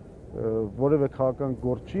որևէ քաղաքական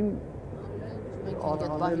գործին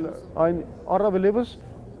այն առավել ևս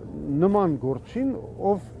նման գործին,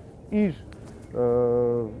 ով իր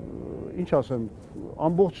ինչ ասեմ,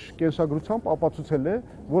 ամբողջ կենսագրությամբ ապացուցել է,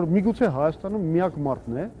 որ միգուցե Հայաստանում միակ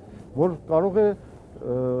մարդն է, որ կարող է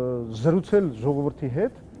զրուցել ժողովրդի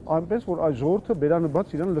հետ, այնպես որ այս ժողովուրդը բերանը բաց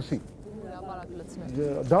իրան լսի։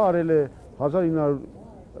 Դա արել է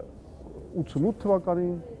 1988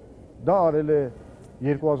 թվականին, դա արել է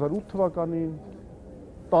 2008 թվականին,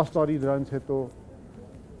 10 տարի դրանից հետո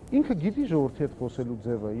ինքը գիտի ժողովրդի հետ խոսելու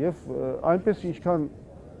ձևը եւ այնպես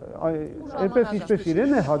ինչպես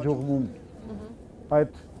իրեն է հաջողվում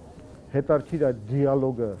այդ հետարքիր այդ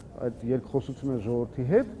դիալոգը, այդ երկխոսությունը ժողովրդի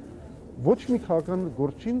հետ, ոչ մի քաղաքական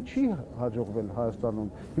գործին չի հաջողվել Հայաստանում։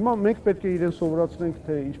 Հիմա մենք պետք է իրեն սովորացնենք,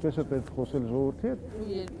 թե ինչպես է պետք խոսել ժողովրդի հետ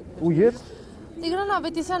ու երբ Տիգրան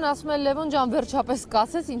Ավետիսյանը ասում է Լևոն ջան, վերջապես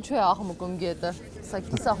կասես ինչու է աղմկում գետը։ Սա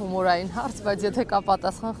կիսա հումորային հարց, բայց եթե կա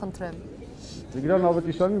պատասխան, խնդրեմ։ Տիգրան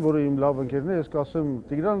Ավետիսյանին, որը իմ լավ ընկերն է, ես կասեմ,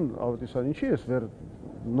 Տիգրան Ավետիսյան, ինչի ես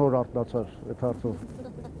նոր արտնացար այդ հարցով։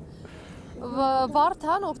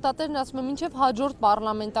 Վարդան օգտատերն ասում է, մինչև հաջորդ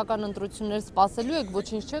պարլամենտական ընտրություններ սպասելու եք,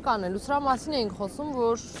 ոչինչ չեք անելու։ Սրա մասին էինք խոսում,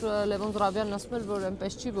 որ Լևոն Զուրաբյանն ասում էր, որ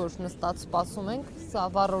այնպես չի, որ նստած սպասում ենք, սա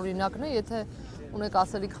վառ օրինակն է, եթե ունեք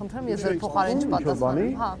ասելիք, խնդրեմ, ես ձեր փոխարեն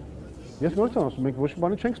չպատասխանեմ։ Հա։ Ես նորից եմ ասում, մենք ոչ մի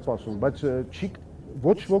բանի չենք սպասում, բայց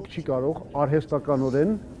ոչ ոք չի կարող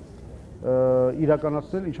արհեստականորեն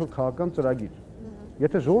իրականացնել ինչ-որ քաղաքական ծրագիր։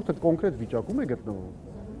 Եթե ժողովուրդը կոնկրետ վիճակում է գտնվում,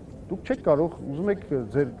 դուք չեք կարող, ուզում եք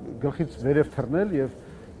ձեր գլխից վերև թռնել եւ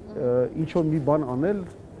ինչ-որ մի բան անել,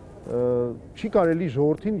 չի կարելի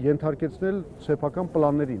ժողովրդին ենթարկեցնել սեփական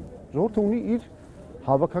պլաններին։ Ժողովուրդը ունի իր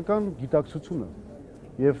հավաքական գիտակցությունը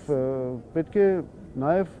եւ պետք է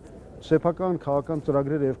նաեւ սեփական քաղաքական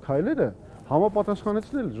ծրագրերը եւ քայլերը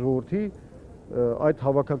համապատասխանեցնել ժողովրդի այդ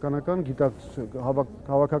հավաքական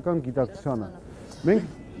գիտակցությանը։ Մենք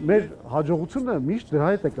մեր հաջողությունը միշտ դրա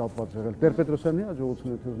հետ է կապված եղել, Տեր-Պետրոսյանի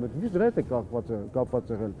հաջողությունը միշտ դրա հետ է կապված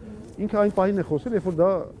եղել։ Ինքը այն պահին է խոսել, երբ որ դա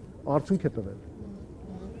արդյունք է տվել։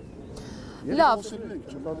 Լավ,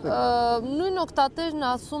 նույն օգտատերն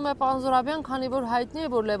ասում է, պարոն Զուրաբյան, քանի որ հայտնի է,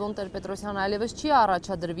 որ Լևոն Տեր-Պետրոսյանը այլևս չի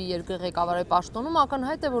առաջադրվի երկրի ղեկավարի պաշտոնում,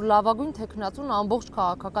 ակնհայտ է, որ լավագույն թեկնածուն ամբողջ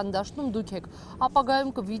քաղաքական դաշտում դուք եք,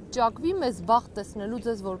 ապագայում կվիճակվի մեզ վաղ տեսնելու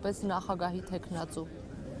ձեզ որպես նախագահի թեկնածու։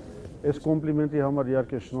 Այս կոմպլիմենտի համար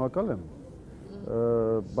իհարկե շնորհակալ եմ,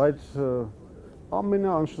 բայց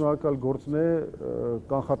ամենաանշնորհակալ գործն է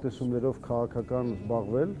կանխատեսումներով քաղաքական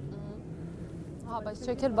զբաղվել։ Բայց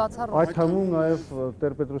չեք էլ բացառում։ Այդ համում նաև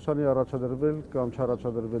Տեր-Պետրոսյանի առաջադրվել կամ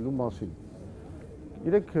չառաջադրվելու մասին։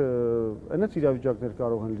 Իրեք այնպես իրավիճակներ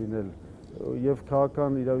կարող են լինել եւ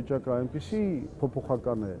քաղաքական իրավիճակը այնպեսի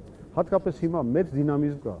փոփոխական է, հատկապես հիմա մեծ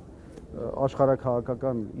դինամիզմ կա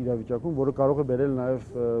աշխարհաքաղաքական իրավիճակում, որը կարող է բերել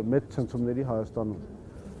նաև մեծ ցնցումների Հայաստանում։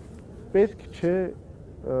 Պետք չէ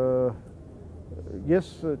ես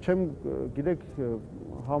չեմ գիտեք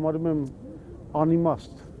համարում եմ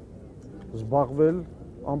անիմաստ զբաղվել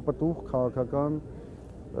անպտուղ քաղաքական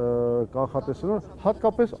կանխատեսումով,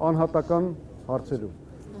 հատկապես անհատական հարցերով։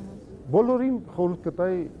 Բոլորին խորհուրդ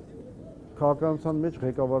կտայի քաղաքականության մեջ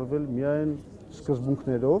ղեկավարվել միայն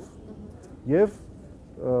սկզբունքներով եւ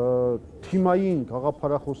թիմային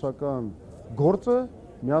գաղափարախոսական գործը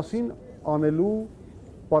միասին անելու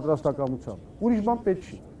պատրաստակամությամբ։ Ուրիշ բան պետք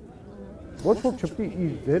չի։ Ոչ ոք չպետք է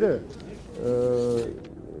իր դերը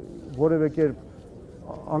որևէ կերպ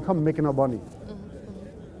անգամ մեկնաբանի։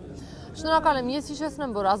 Շնորհակալ եմ, ես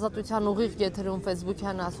հիշեցնեմ, որ Ազատության ուղիղ եթերում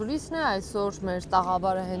Ֆեյսբուքյան ասուլիսն է, այսօր մեր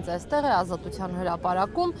տաղավարը հենց այստեղ է Ազատության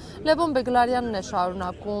հրապարակում, Լևոն Բեգլարյանն է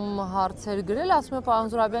շարունակում հարցեր գրել, ասում է պարոն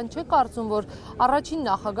Զուրաբյան, չէ կարծում, որ առաջին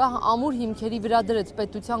նախագահ ամուր հիմքերի վրա դրեց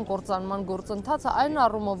պետության կործանման գործընթացը այն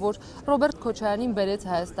առումով, որ Ռոբերտ Քոչարյանին բերեց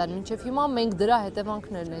Հայաստան, մինչև հիմա մենք դրա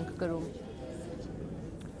հետևանքներն ենք կրում։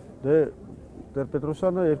 Դե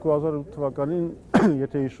Տեր-Պետրոսյանը 2008 թվականին,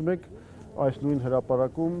 եթե հիշում եք, այս նույն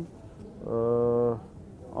հրապարակում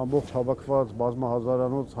ամբողջ հավաքված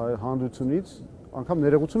բազմահազարանոց հանրությունից անգամ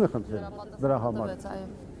ներողություն է խնդրել դրա համար։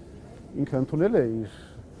 Ինքը ընդունել է իր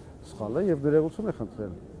սխալը եւ ներողություն է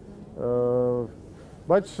խնդրել։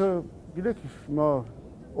 Բայց գիտեք, հիմա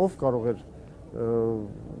ով կարող էր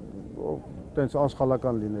տենց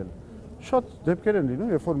անսխալական լինել։ Շատ դեպքեր են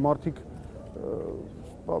լինում, երբ որ մարդիկ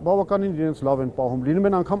բավականին իրենց լավ են պահում, լինում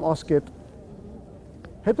են անգամ ասկետ։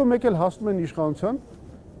 Հետո մեկ էլ հասնում են իշխանության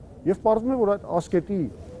եւ պարզվում է, որ այդ ասկետի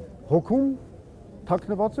հոգում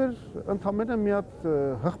թաքնված էր ընդամենը մի հատ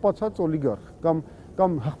հղպացած օլիգարխ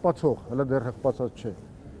կամ հղպացող, հələ դեռ հղպացած չէ։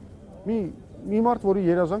 Մի մարդ, որի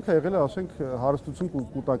երազանքը եղել է, ասենք, հարստություն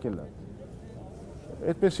կուտակելը։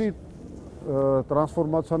 Այդպեսի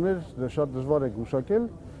տրանսֆորմացիաներ շատ դժվար է գուշակել։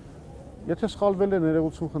 Եթե սխալվել է,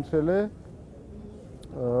 ներողություն խնդրել է,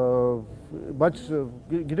 բայց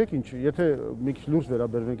գիտեք ինչ, եթե մի քիչ լուրջ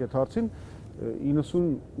վերաբերվենք այդ հարցին,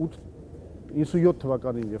 97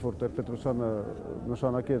 թվականին, երբ որ Տեր-Պետրոսյանը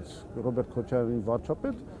նշանակեց Ռոբերտ Քոչարյանին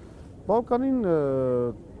վարչապետ, բավականին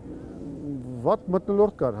վատ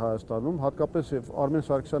մթնոլորտ կար Հայաստանում, հատկապես եւ Արմեն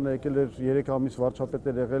Սարգսյանը եկել էր 3 ամիս վարչապետ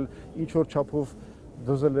էր եղել, ինչ որ չափով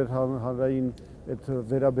դզել էր հանրային այդ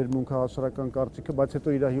վերաբերմունքը հասարակական կարծիքը, բայց հետո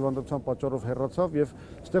իր հիվանդության պատճառով հեռացավ եւ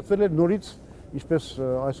ստեղծվել էր նորից, ինչպես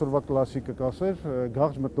այսօրվա կլասիկը կասեր,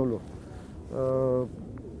 գաղջ մթնոլորտ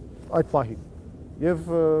այդ պահին։ Եվ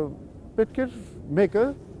պետք էր մեկը,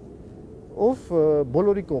 ով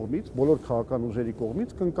բոլորի կողմից, բոլոր քաղաքական ուժերի կողմից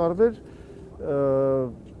կընկալվեր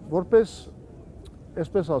որպես,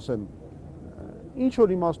 այսպես ասեմ, ինչ որ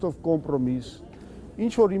իմաստով կոմպրոմիս,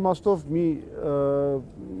 ինչ որ իմաստով մի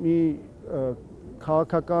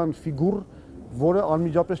քաղաքական ֆիգուր, որը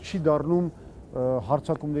անմիջապես չի դառնում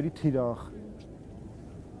հարձակումների թիրախ։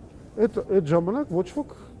 Այդ ժամանակ ոչ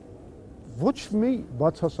ոք ոչ մի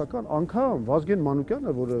բացասական, անգամ Վազգեն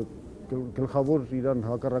Մանուկյանը, որը գլխավոր իրան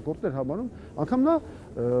հակառակորդն էր համարում, անգամ նա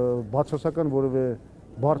բացասական որևէ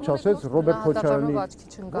բառ չասեց Ռոբերտ Քոչարյանի։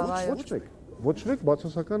 Ոչ մեկ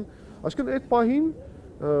բացասական, այսինքն այդ պահին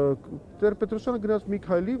Տեր-Պետրոսյանը գնաց մի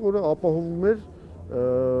քայլի, որը ապահովում էր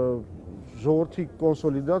ժողովրդի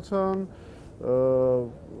կոնսոլիդացիան,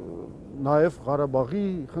 նաև Ղարաբաղի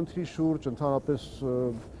խնդրի շուրջ, ընդհանրապես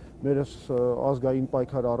մեր ազգային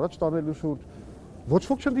պայքարը առաջ տանելու շուրջ, ոչ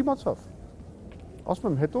ոք չընդդիմացավ։ Ասում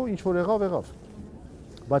եմ, հետո ինչ որ եղավ։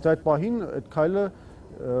 Բայց այդ պահին այդ քայլը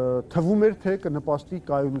թվում էր, թե կնպաստի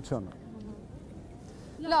կայունությանը։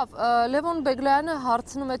 Լավ, Լևոն Բեգլայանը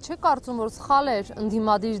հարցնում է, չէ՞ կարծում, որ սխալ էր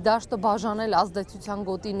ընդդիմադիր դաշտը բաժանել ազդեցության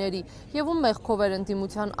գոտիների եւ ում մեղքով էր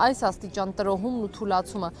ընդդիմության այս աստիճան տրոհումն ու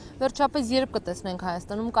թուլացումը։ Վերջապես երբ կտեսնենք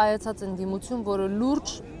Հայաստանում կայացած ընդդիմություն, որը լուրջ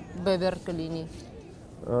բևեռ կլինի։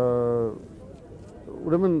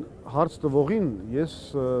 Ուրեմն հարց տվողին ես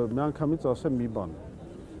միանգամից ասեմ մի բան։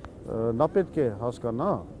 Նա պետք է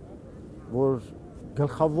հասկանա, որ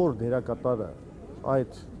գլխավոր դերակատարը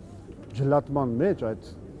այդ ջլատման մեջ, այդ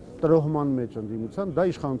տրոհման մեջ ընդդիմության, դա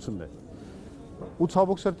իշխանությունն է։ Ու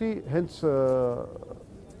ցավոք սրտի հենց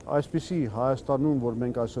այսպիսի Հայաստանում, որ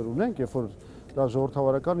մենք այսօր ունենք, երբ որ դա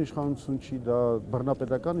ժողովրդավարական իշխանություն չի, դա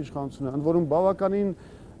բռնապետական իշխանություն է, ընդ որում բավականին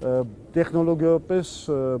տեխնոլոգիապես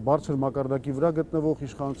բարձր մակարդակի վրա գտնվող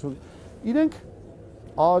իշխանություն, իրենք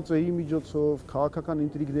ԱԱԾ-ի միջոցով, քաղաքական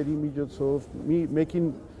ինտրիգների միջոցով, մեկին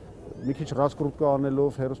մի քիչ ռասկրուտկա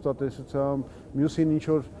անելով, հերոստատեսությամբ, մյուսին ինչ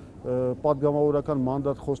որ պատգամավորական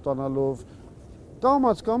մանդատ խոստանալով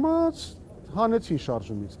կամաց հանեցին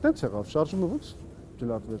շարժումից։ Տենց եղավ, շարժումը ոնց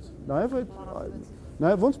ջլատվեց։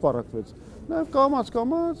 Նաև ոնց պարակվեց։ Նաև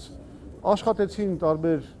կամաց աշխատեցին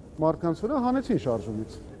տարբեր մարդկանց վրա, հանեցին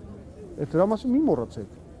շարժումից։ Այդ դրա մասին մի մոռացեք։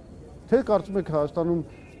 Թե կարծում եք Հայաստանում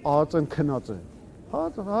ԱԱԾ-ն քնած է։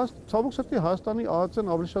 Ցավոք սրտի Հայաստանի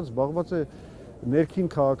ԱԱԾ-ն ավելի շատ զբաղված է ներքին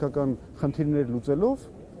քաղաքական խնդիրներ լուծելով,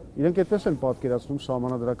 իրենք այդպես են պատկերացնում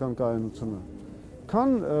սահմանադրական կայունությունը, քան,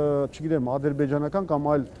 չգիտեմ, ադրբեջանական կամ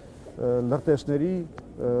այլ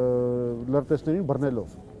լրտեսներին բռնելով։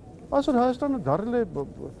 Այսօր Հայաստանը դարձել է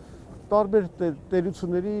տարբեր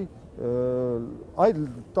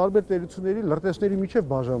տերությունների լրտեսների միջև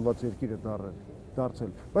բաժանված երկիր է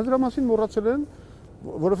դարձել։ Բայց դրա մասին մոռացել են,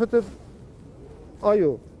 որովհետև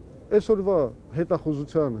այո, այսօրվա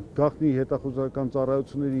հետախուզության, գաղտնի հետախուզական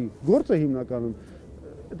ծառայությունների գործը հիմնականում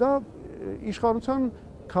դա իշխանության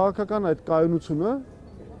քաղաքական այդ կայունությունը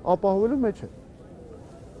ապահովելու մեջ է։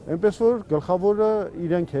 Այնպես որ գլխավորը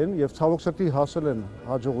իրենք են եւ ցավոք սրտի հասել են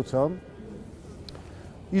հաջողության։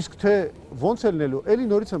 Իսկ թե ոնց է լինելու, էլի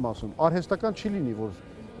նորից եմ ասում, արհեստական չի լինի, որ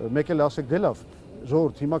մեկ էլ ասեք դե լավ,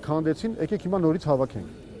 ժողովուրդ հիմա քանդեցին, եկեք հիմա նորից հավաքենք։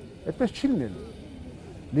 Այդպես չի լինելու։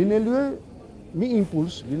 Լինելու է մի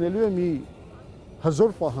իմպուլս, լինելու է մի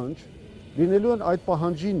հզոր պահանջ, լինելու են այդ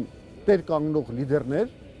պահանջին տեր կանգնող լիդերներ,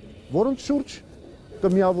 որոնց շուրջ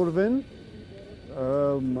կմիավորվեն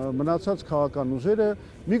մնացած քաղաքական ուժերը,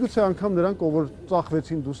 միգուցե անգամ նրանք, ով որ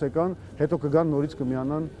ծախվեցին դուրս եկան, հետո կգան նորից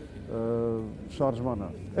կմիանան շարժմանը։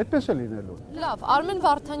 Այդպես է լինելու։ Լավ, Արմեն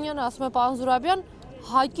Վարդանյանը ասում է, պարոն Զուրաբյան,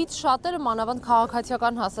 Հայկից շատերը մանավանդ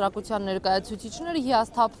քաղաքացիական հասարակության ներկայացուցիչները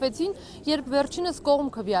հիասթափվեցին, երբ վերջինս կողմ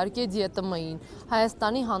քվեարկեց ԵՏՄ-ին։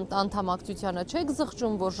 Հայաստանի անդամակցությանը չեք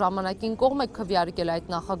զղջում, որ ժամանակին կողմ եք քվեարկել այդ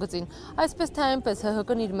նախագծին։ Այսպես թե այնպես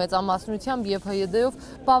ՀՀԿ-ն իր մեծամասնությամբ եւ ՀՅԴ-ով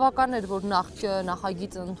բավական էր, որ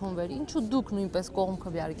նախագիծը ընդունվեր։ Ինչու դուք նույնպես կողմ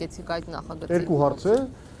քվեարկեցիք այդ նախագծին։ Երկու հարց է։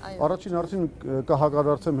 Առաջին հարցին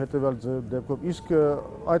կհակադարձեմ հետեւյալ դեպքով։ Իսկ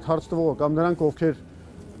այդ հարց տվողը կամ նրանք, ովքեր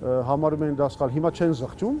համարում են դա սխալ, հիմա չեն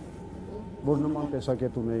զղջում, որ նման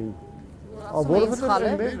տեսակետ ունեին։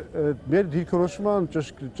 Որովհետև մեր դիրքորոշման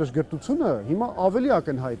ճշգրտությունը հիմա ավելի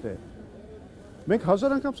ակնհայտ է։ Մենք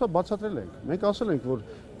հազար անգամ սա բացատրել ենք։ Մենք ասել ենք, որ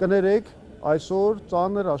կներեք, այսօր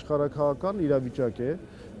ծանր աշխարհաքաղաքական իրավիճակ է,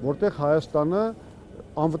 որտեղ Հայաստանը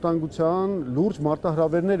անվտանգության լուրջ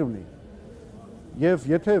մարտահրավերներ ունի։ Եվ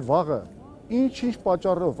եթե վաղը ինչ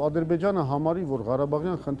պատճառով Ադրբեջանը համարի, որ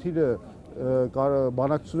Ղարաբաղյան խնդիրը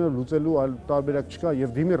բանակցությունները լուծելու այլ տարբերակ չկա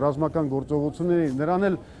եւ դիմի ռազմական գործողությունների նրան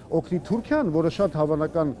էլ օգնի Թուրքիան, որը շատ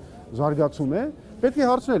հավանական զարգացում է, պետք է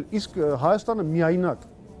հարցնել, իսկ Հայաստանը միայնակ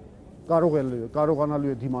կարողանալու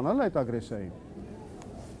է դիմանալ այդ ագրեսիային։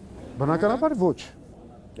 Բնականաբար ոչ։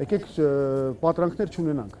 Եկեք պատրանքներ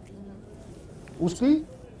չունենանք։ Ուստի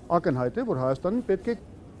ակնհայտ է, որ Հայաստանին պետք է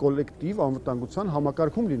կոլեկտիվ անվտանգության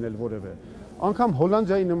համակարգում լինել որևէ։ Անկամ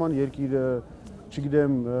Հոլանդիայի նման երկիրը,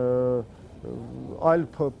 չգիտեմ, այլ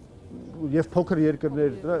եւ փոքր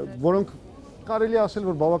երկրներ, որոնք կարելի է ասել,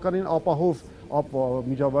 որ բավականին ապահով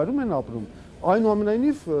միջավայրում են ապրում,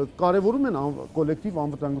 այնուամենայնիվ կարևորում են կոլեկտիվ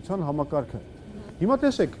անվտանգության համակարգը։ Հիմա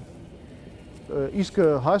տեսեք, իսկ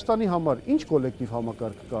Հայաստանի համար ինչ կոլեկտիվ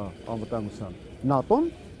համակարգ կա անվտանգության։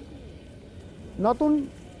 ՆԱՏՕ-ն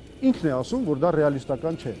ինքն է ասում, որ դա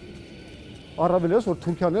ռեալիստական չէ։ Առավել եւս, որ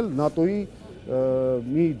Թուրքիան էլ ՆԱՏՕ-ի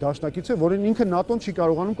մի դաշնակից է, որին ինքը ՆԱՏՕ-ն չի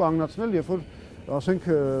կարողանում կանգնացնել, երբ որ, ասենք,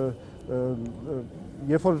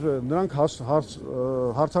 երբ որ նրանք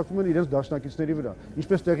հարձակվում են իրենց դաշնակիցների վրա։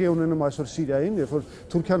 Ինչպես տեղի է ունենում այսօր Սիրիայում, երբ որ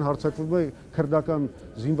Թուրքիան հարձակվում է քրդական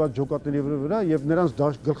զինված ջոկատների վրա եւ նրանց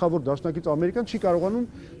գլխավոր դաշնակից Ամերիկան չի կարողանում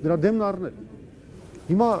դրա դեմն առնել։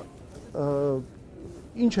 Հիմա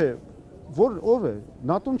ինչ է ով է,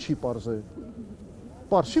 ՆԱՏՕ-ն չի պարզե։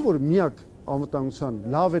 Պարզ չի, որ միակ անվտանգության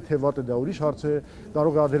լավ է թե վատ է, դա ուրիշ հարց է,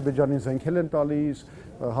 կարող է Ադրբեջանին զենքել են տալիս,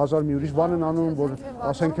 հազար մի ուրիշ բան են անում, որ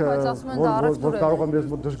ասենք որ կարող է մեզ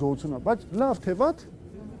մոտ դժգոհություն, բայց լավ թե վատ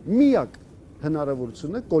միակ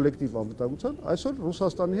հնարավորությունը կոլեկտիվ անվտանգության այսօր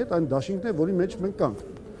Ռուսաստանի հետ այն դաշինքն է, որի մեջ մենք կանք։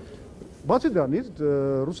 Բացի դրանից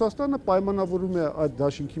Ռուսաստանը պայմանավորում է այդ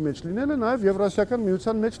դաշինքի մեջ լինելը նաև Եվրասիական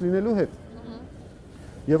միության մեջ լինելու հետ։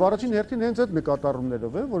 Եվ առաջին հերթին հենց այդ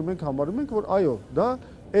նկատառումներով է, որ մենք համարում ենք, որ այո, դա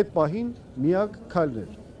այդ պահին միակ քայլն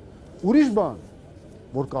էր։ Ուրիշ բան,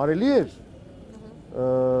 որ կարելի էր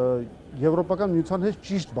Եվրոպական միության հետ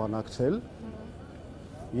ճիշտ բանակցել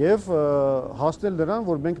եւ հասնել նրան,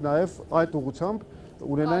 որ մենք նաեւ այդ ուղղությամբ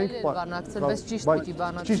ունենայինք ճիշտ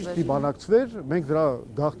պիտի բանակցվեր, մենք դրա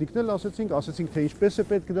գաղտնիքն էլ ասեցինք թե ինչպես է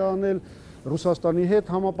պետք դա անել, Ռուսաստանի հետ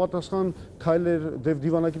համապատասխան քայլեր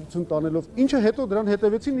դիվանագիտություն տանելով, ինչը հետո դրան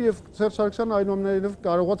հետևեցին եւ Սերժ Սարգսյանը այնուամենայնիվ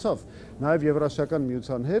կարողացավ նաեւ Եվրասիական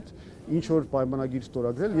միության հետ ինչ որ պայմանագիր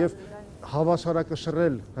ստորագրել եւ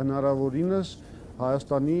հավասարակշռել հնարավորինս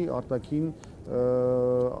Հայաստանի արտաքին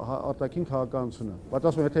քաղաքականությունը։ Բայց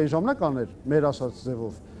ասում եմ, եթե այն ժամանակ աներ մեր ասած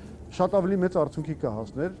ձևով, շատ ավելի մեծ արդյունքի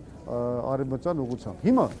կհասներ արևմտյան ուղղությամբ։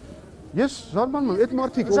 Հիմա ես զարմանում եմ, այդ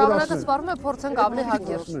մարդիկ ժամանակը սպառում է փորձենք ավելի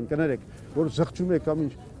հակերտ։ Կներեք, որ զղջում է կամ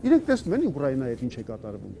ինչ։ Իրենք տեսնում են Ուկրաինայի հետ ինչ է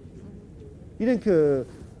կատարվում։ Իրենք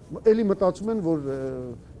էլի մտածում են, որ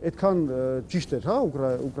այդքան ճիշտ էր, հա,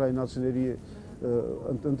 ուկրաինացիների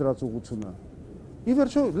ընտրած ուղղությունը։ Ի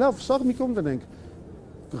վերջո, լավ, սաղ մի կողմ դնենք։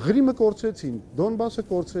 Ղրիմը կորցրեցին, Դոնբասը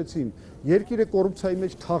կորցրեցին, երկիրը կոռուպցիայի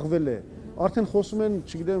մեջ թաղվել է, արդեն խոսում են,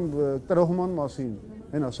 չգիտեմ, տրոհման մասին,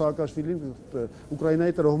 հենա Սաակաշվիլին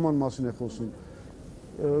Ուկրաինայի տրոհման մասին է խոսում։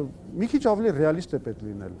 Մի քիչ ավելի ռեալիստ է պետք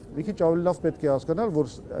լինել, մի քիչ ավելի լավ պետք է հասկանալ,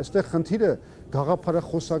 որ այստեղ խնդիրը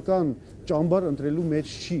գաղափարախոսական ճամբար ընտրելու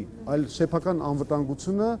մեջ չի, այլ սեփական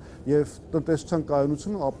անվտանգությունը եւ տնտեսության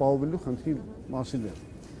կայունությունը ապահովելու խնդրի մասին է։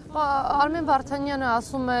 Արմեն Վարդանյանը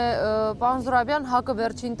ասում է, պարոն Զուրաբյան, ՀԱԿ-ը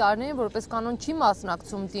վերջին տարիներին որպես կանոն չի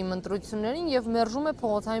մասնակցում թիմ ընտրություններին եւ մերժում է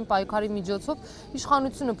փողոցային պայքարի միջոցով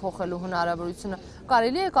իշխանությունը փոխելու հնարավորությունը։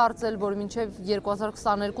 Կարելի է կարծել, որ մինչեւ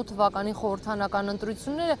 2022 թվականի խորհրդանական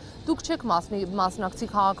ընտրությունները դուք չեք մասնակցի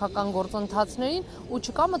քաղաքական գործընթացներին ու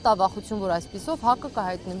չկա մտավախություն, որ այսպիսով ՀԱԿ-ը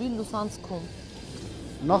կհայտնվի լուսանցքում։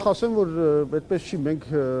 Նախ ասեմ, որ այդպես չի, մենք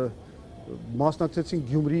մասնակցեցինք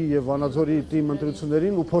Գյումրի եւ Վանաձորի թիմ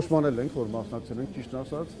ընտրություններին ու փոշմանել ենք, որ մասնակցել ենք, ճիշտ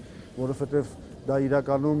ասած, որովհետեւ դա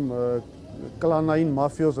իրականում կլանային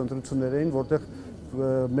մաֆիոզ ընտրություններ էին, որտեղ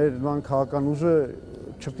մեր նման քաղաքական ուժը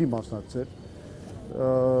չպետք է մասնակցեր։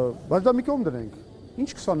 Բայց դա մի կողմ դնենք։ Ինչ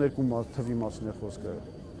 22 թվի մասին է խոսքը։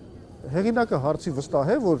 Հեղինակը հարցի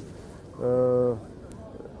վստահ է, որ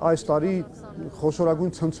այս տարի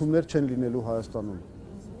խոշորագույն ցնցումներ չեն լինելու Հայաստանում։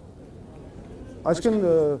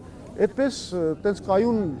 Այսինքն այդպես տենց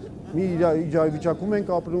կայուն մի իրավիճակում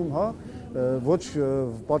ենք ապրում, հա, ոչ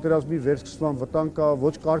պատերազմի վերսկսման վտանգ կա,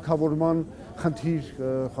 ոչ կարգավորման խնդիր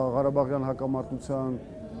Ղարաբաղյան հակամարտության,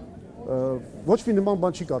 ոչ մի նման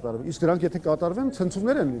բան չի կատարվում։ Իսկ դրանք եթե կատարվեն,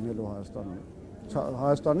 ցնցումներ են լինելու Հայաստանում։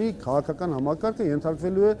 Հայաստանի քաղաքական համակարգը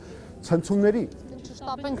ենթարկվելու է ցնցումների։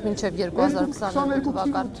 Չշտապենք մինչև 2022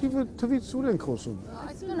 թվական։ Թվից ուր ենք խոսում։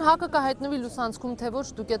 Այսինքն ՀԱԿ-ը կհայտնվի լուսանցքում, թե ոչ,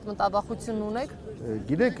 դուք այդ մտավախությունն ունեք։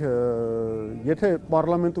 Գիտեք, եթե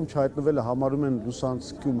պարլամենտում չհայտնվելը համարում են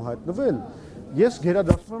լուսանցքում հայտնվել, ես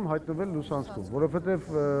գերադասում եմ հայտնվել լուսանցքում,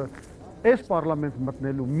 որովհետև այս պարլամենտ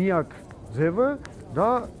մտնելու միակ ձևը դա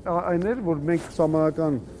այն էր, որ մենք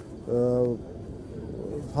սահմանական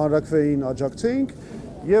հանրաքվեին աջակցեինք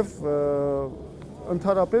եւ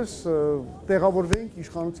ընդհանրապես տեղավորվեինք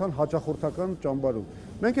իշխանության հաճախորդական ճամբարում։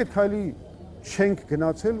 Մենք այդ քայլի չենք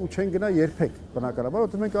գնացել ու չենք գնա երբեք, բնականաբար,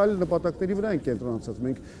 որտեղ մենք այլ նպատակների վրա ենք կենտրոնացած,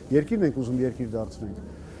 մենք երկիրն ենք ուզում երկիր դարձնենք։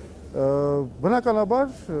 Բնականաբար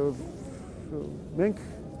մենք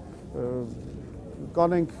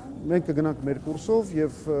կանենք, մենք կգնանք մեր կուրսով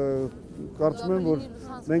եւ կարծում եմ, որ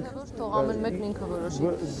մենք թող ամեն մեկն ինքը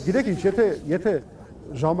որոշի։ Գիտեք ինչ, եթե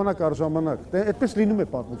ժամանակ առ ժամանակ, այդպես լինում է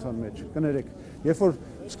պատմության մեջ, կներեք, երբ որ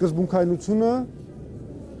սկզբունքայնությունը,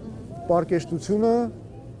 պարկեշտությունը,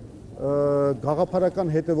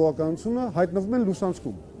 գաղափարական հետևողականությունը հայտնվում են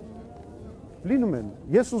լուսանցքում։ Լինում են։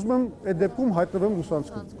 Ես ուզում եմ այդ դեպքում հայտնվեմ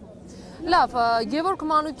լուսանցքում։ Լավ, Գևորգ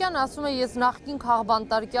Մանուկյան ասում է, ես նախկին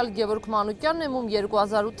քաղբանտարկյալ Գևորգ Մանուկյանն եմ, ում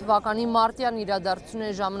 2008 թվականի մարտյան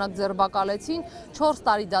իրադարձությունների ժամանակ ձերբակալեցին, 4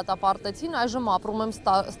 տարի դատապարտեցին, այժմ ապրում եմ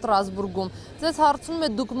Ստրասբուրգում։ Ձեզ հարցնում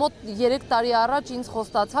է, դուք մոտ 3 տարի առաջ ինձ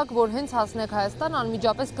խոստացաք, որ հենց հասնեք Հայաստան,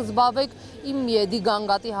 անմիջապես կզբաղվեք իմ միեդի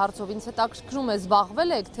գանգատի հարցով։ Ինձ հետաքրքրում է,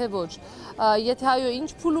 զբաղվել եք, թե ոչ։ Եթե այո, ինչ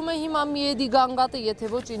փուլում է հիմա միեդի գանգատը, եթե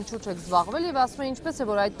ոչ, ինչու չեք զբաղվել, եւ ասում է, ինչպես է,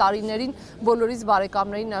 որ այդ տարիներին բոլորիս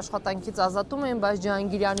բարեկամներին աշխատանքից ազատում էին, բայց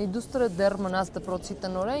Ջահանգիրյանի դուստրը դեռ մնաց դպրոցի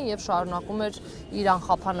տնօրեն եւ շարունակում էր իր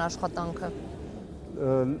անխափան աշխատանքը։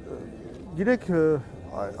 Գիտեք,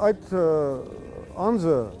 այդ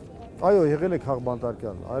անձը այո, եղել է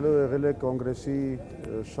քաղբանտարկյալ, այո, եղել է կոնգրեսի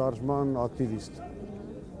շարժման ակտիվիստ։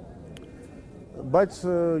 Բայց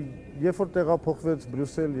երբ որ տեղափոխվեց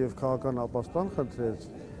Բրյուսել եւ քաղաքական ապաստան խնդրեց,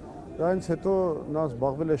 դրանից հետո նա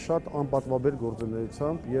զբաղվել է շատ անպատվաբեր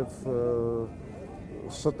գործունեությամբ եւ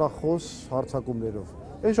ստախոս հարձակումներով։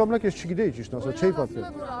 Այն ժամանակ ես չգիտեի ճիշտ ասած, չէի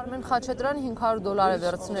պատկերացնում։ Արմեն Խաչատրյանը $500 է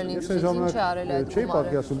վերցնել ինձ, ինչ է արել այդ չէի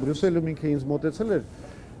պատկերացնում, Բրյուսելում ինքը ինձ մոտեցել էր,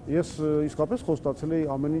 ես իսկապես խոստացել էի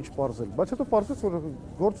ամեն ինչ պարզել, բայց հետո պարզվեց, որ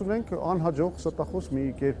գործ ունենք անհաջող ստախոս մի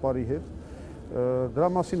կերպարի հետ։ Դրա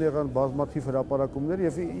մասին եղան բազմաթիվ հրապարակումներ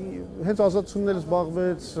եւ հենց ազատությունն էլ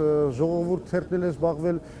զբաղվեց, ժողովուրդ թերթնել է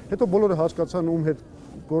զբաղվել, հետո բոլորը հասկացան ում հետ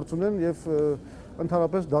գործ ունեն եւ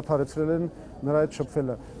ընդհանրապես դադարեցրել են նրա հետ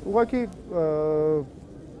շփվելը։ Ուղղակի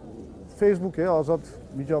Facebook է, ազատ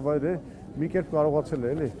միջավայր է, մի կերպ կարողացել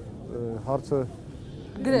է էլի հարցը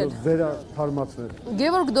վերաթարմացնել։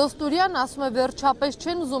 Գևորգ Դոստուրյան ասում է, վերջապես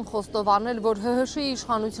չեն ուզում խոստովանել, որ ՀՀՇ-ի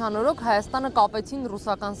իշխանության օրոք Հայաստանը կապեցին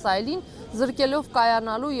ռուսական սայլին, զրկելով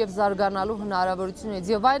կայանալու եւ զարգանալու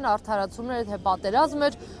հնարավորություններից, եւ այն արդարացումները, թե պատերազմ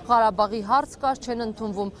էր, Ղարաբաղի հարց կար, չեն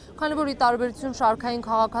ընդունվում։ Քանի որ ի տարբերություն շարքային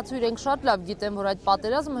քաղաքացու իրենք շատ լավ գիտեն, որ այդ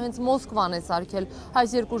պատերազմը հենց Մոսկվան է սարքել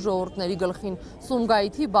այս երկու ժողովուրդների գլխին,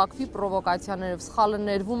 Սումգայիթի, Բաքվի պրովոկացիաներով, սխալը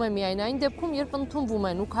ներվում է միայն այն դեպքում, երբ ընդունվում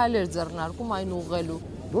են ու քայլեր ձեռնարկում այն ուղղելու։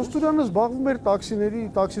 Դոստուրյանը զբաղվում էր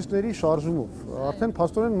տաքսիստների շարժումով, արդեն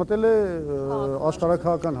փաստորեն մտել է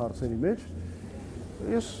աշխարհաքաղաքական հարցերի մեջ։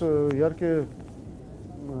 Ես իհարկե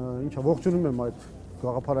ողջունում եմ այդ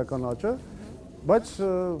գաղափարական աճը, բայց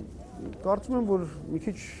կարծում եմ, որ մի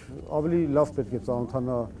քիչ ավելի լավ պետք է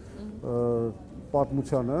ծանոթանա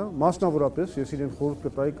պատմությանը, մասնավորապես ես իրեն խորհուրդ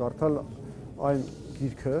կտայի կարդալ այն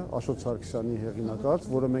գիրքը Աշոտ Սարգսյանի հեղինակած,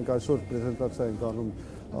 որը մենք այսօր պրեզենտացիա ենք անում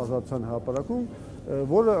Ազատության հրապարակում,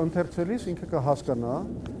 որը ընթերցելիս ինքը կհասկանա,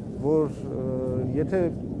 որ եթե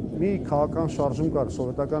մի քաղաքական շարժում կար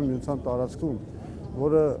սովետական միության տարածքում,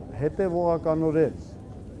 որը հետևողականորեն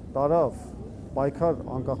տարավ պայքար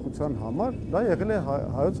անկախության համար, դա եղել է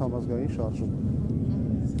հայոց համազգային շարժում։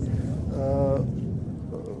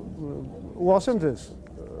 Ու ասեմ ձեզ,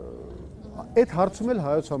 այդ հարցում էլ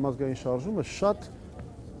հայոց համազգային շարժումը շատ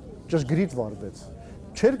ճշգրիտ վարվեց։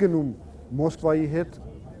 Չէր գնում Մոսկվայի հետ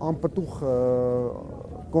անպտուղ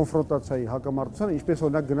կոնֆրոնտացիայի հակամարտությանը, ինչպես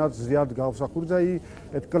օրինակ գնաց Զվիադ Գավսախուրձայի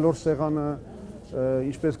այդ կլոր սեղանը,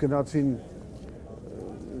 ինչպես գնացին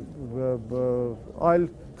այլ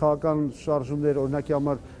քաղաքական շարժումներ, օրինակի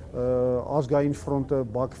համար ազգային ֆրոնտը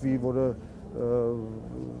Բաքվի, որը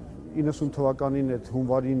 90 թվականին այդ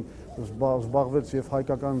հունվարին զբաղվեց եւ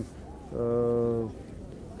հայկական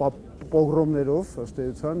պոգրոմներով ըստ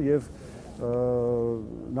էության եւ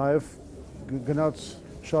նաեւ գնաց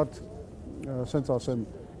շատ, ասենց ասեմ,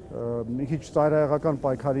 մի քիչ ծայրահեղական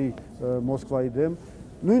պայքարի Մոսկվայի դեմ,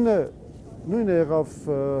 նույնը եղավ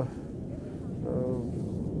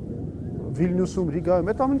Վիլնյուսում,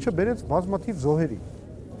 Ռիգայում, այդ ամեն ինչը բերեց բազմաթիվ զոհերի,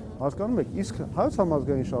 հասկանում եք, իսկ հայոց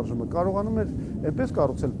համազգային շարժումը կարողանում էր այնպես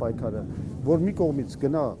կառուցել պայքարը, որ մի կողմից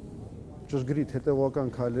գնա ճշգրիտ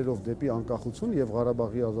հետևողական քայլերով դեպի անկախություն եւ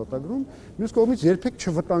Ղարաբաղի ազատագրում, մյուս կողմից երբեք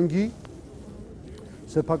չվտանգի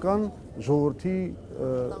սեփական ժողովրդի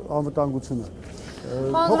անվտանգությունը։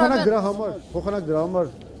 Փոխանակ դրա համար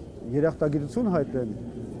երախտագիտություն հայտնեն,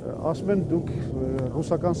 ասում են դուք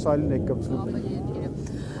ռուսական սայլին եք կպցնում։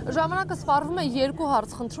 Ժամանակը սպառվում է, երկու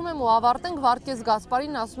հարց խնդրում եմ ու ավարտենք։ Վարդգես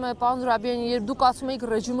Գասպարին ասում է, պարոն Զուրաբյանի, երբ դուք ասում եք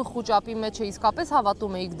ռեժիմը խուճապի մեջ է, իսկապես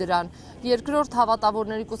հավատում եք դրան։ Երկրորդ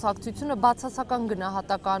հավատավորների կուսակցությունը բացասական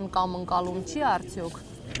գնահատական կամ ընկալում չի արդյոք։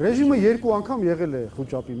 Ռեժիմը երկու անգամ եղել է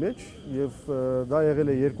խուճապի մեջ եւ դա եղել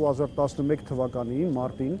է 2011 թվականին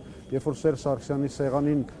մարտին, երբ որ Սերժ Սարգսյանի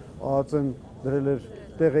սեղանին ԱԱԾ-ն դրել էր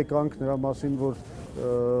տեղեկանք նրա մասին, որ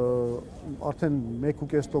արդեն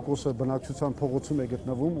 1.5% բնակչության փողոցում է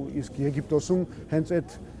գտնվում, իսկ Եգիպտոսում հենց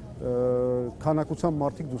այդ քանակությամբ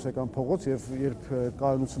մարդիկ դուրս եկան փողոց եւ երբ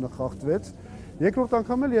կայունությունը խախտվեց, երկրորդ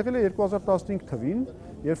անգամ էլ եղել է 2015 թվին,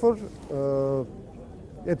 երբ որ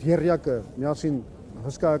այդ երյակը միասին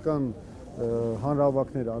հսկայական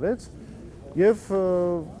հանրահավաքներ արեց եւ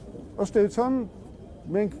ըստ էության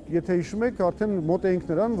մենք եթե հիշում եք արդեն մոտ էինք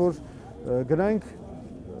նրան որ գնայինք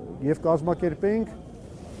եւ կազմակերպեինք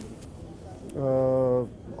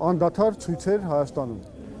անդադար ցույցեր Հայաստանում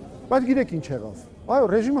բայց գիտեք ինչ եղավ այո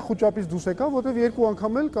ռեժիմը խոճապից դուրս եկավ որտեղ երկու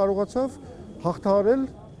անգամ էլ կարողացավ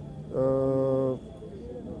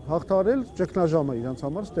հաղթահարել ճգնաժամը իրանց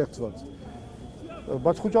համար ստեղծված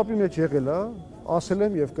բայց խոճապի մեջ եղել է ասել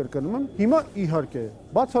եմ եւ կրկնում եմ հիմա իհարկե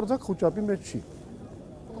բացարձակ խոճապի մեջ չի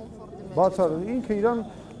ինքը իրան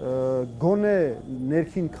գոնե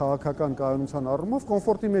ներքին քաղաքական կայունության առումով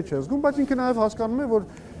կոմֆորտի մեջ է զգում բայց ինքը նաեւ հասկանում է որ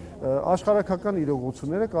աշխարհակական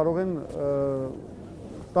իրողությունները կարող են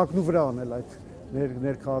տակնու վրա անել այդ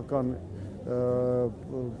ներքաղաքական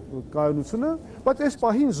կայունությունը, բայց այս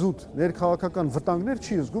պահին զուտ ներքաղաքական վտանգներ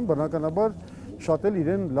չի զգում, բնականաբար շատ էլ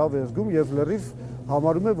իրեն լավ է զգում եւ լրիվ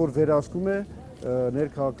համարում է, որ վերահսկում է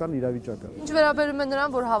ներքաղաքական իրավիճակը։ Ինչ վերաբերում է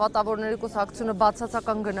նրան, որ հավատավորների կուսակցությունը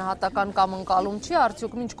բացասական գնահատական կամ ընկալում չի,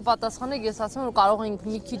 արդյոք ինչ կպատասխանեք, ես ասում եմ, որ կարող ենք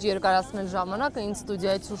մի քիչ երկարացնել ժամանակը, ինձ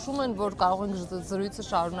ստուդիայից հուշում են, որ կարող ենք զրույցը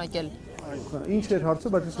շարունակել։ Ինչ էր հարցը,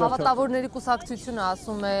 բայց ես հավատավորների կուսակցությունը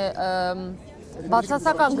ասում է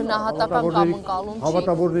բացասական գնահատական կամ ընկալում չի։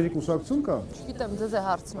 Հավատավորների կուսակցություն կա։ Չգիտեմ, ձեզ է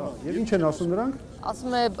հարցնում։ Եվ ինչ են ասում նրանք։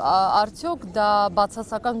 Ասում է արդյոք դա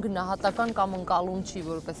բացասական գնահատական կամ ընկալում չի,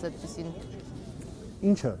 որպես այդպեսին։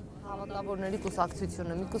 Ինչը։ Հավատավորների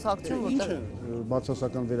կուսակցությունը, մի կուսակցություն, որտեղ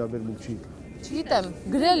բացասական վերաբերմունք չի։ Չգիտեմ,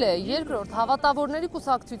 գրել է երկրորդ հավատավորների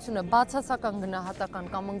կուսակցությունը բացասական գնահատական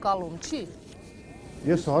կամ ընկալում չի։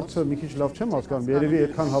 Ես հարցը մի քիչ լավ չեմ հասկանում, երևի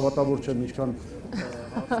այդքան հավատավոր չեմ, ինչքան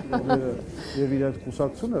եւ իր այդ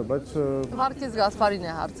կուսակցությունը, բայց Վարդգես Գասպարին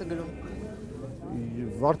է հարցը գրում։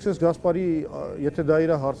 Վարդգես Գասպարի, եթե դա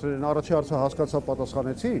իր հարցերն են, առաջի հարցը հասկացա,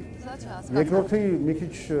 պատասխանեցի։ Երկրորդի մի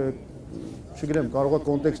քիչ չգիտեմ, կարող է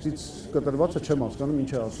կոնտեքստից կտրվածը չեմ հասկանում ինչ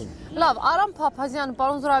է ասում։ Լավ, Արամ Փափազյան,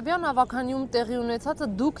 պարոն Զուրաբյան, Ավականիում տեղի ունեցածը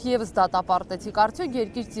դուք եւս դատապարտեցիք։ Արդյոք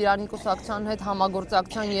Երկիր Ծիրանի կուսակցության հետ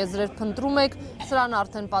համագործակցության եզրեր փնտրում եք, սրան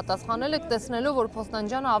արդեն պատասխանել եք, տեսնելով, որ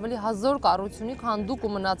Փոստանջյանը ավելի հազոր կառույց ունի, քան դուք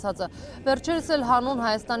ու մնացածը։ Վերջերս էլ հանուն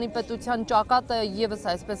Հայաստանի պետության ճակատը եւս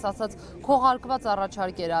այսպես ասած քողարկված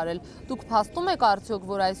առաջարկ էր արել։ Դուք փաստում եք արդյոք,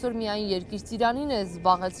 որ այսօր միայն Երկիր Ծիրանին է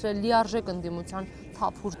զբաղեցրել լիարժեք ընդդիմության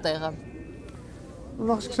թափուր տեղը։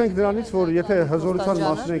 Նախ սկսենք դրանից, որ եթե հզորության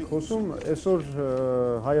մասին ենք խոսում, այսօր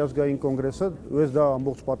Հայ ազգային կոնգրեսը, ու ես դա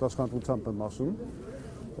ամբողջ պատասխանատվությամբ եմ ասում,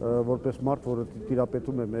 որպես մարդ, որը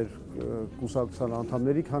տիրապետում է մեր կուսակցության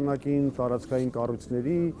անդամների քանակին, տարածքային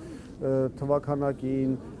կառույցների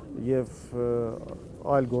թվաքանակին եւ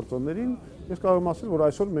այլ գործոններին, ես կարող եմ ասել, որ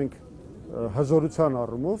այսօր մենք հզորության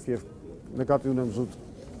առումով եւ նկատի ունեմ զուտ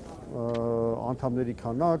անդամների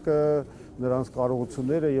քանակը, նրանց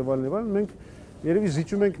կարողությունները եւ այլն, մենք երևի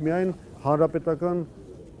զիջում ենք միայն հանրապետական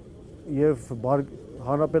եւ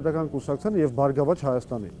հանրապետական կուսակցությանը եւ Բարգավաճ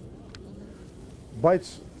Հայաստանի։ Բայց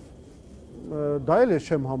դա էլ ես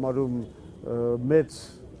չեմ համարում մեծ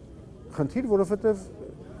խնդիր, որովհետեւ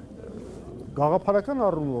գաղափարական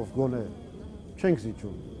առումով գոնե չենք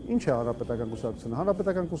զիջում։ Ինչ է հանրապետական կուսակցությունը։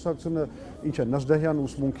 Հանրապետական կուսակցությունը ինչ է, Նժդեհյան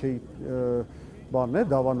ուսմունքի բանն է,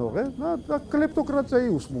 դավանող է, դա կլեպտոկրատիայի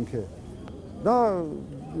ուսմունք է։ Դա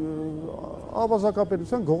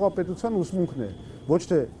ավազակապետության, գողապետության ուսմունքն է, ոչ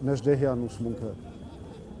թե Նժդեհյան ուսմունքը։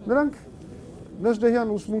 Նրանք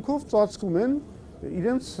Նժդեհյան ուսմունքով ծածկում են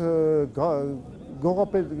իրենց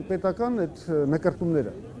գողապետական այդ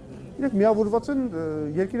նկրտումները։ Իրենք միավորված են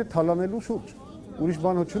երկիրը թալանելու շուրջ, ուրիշ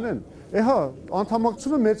բան չունեն։ Հա,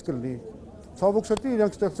 անդամակցությունը մեծ կլինի։ Ցավոք սրտի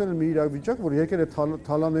իրենք ստեղծել են մի իրավիճակ, որ երկիրը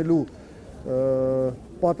թալանելու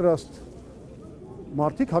պատրաստ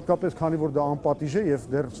մարդիկ, հատկապես քանի որ դա անպատիժ է եւ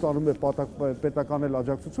դեռ ստանում է պետական էլ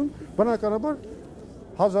աջակցություն, բնականաբար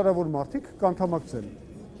հազարավոր մարդիկ կանդամակցեն։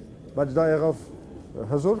 Բայց դա եղավ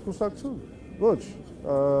հզոր կուսակցություն։ Ոչ,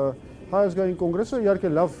 Հայ ազգային կոնգրեսը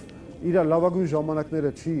իհարկե իր լավագույն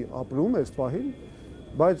ժամանակները չի ապրում այս պահին,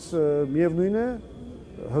 բայց միևնույն է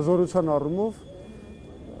հզորության առումով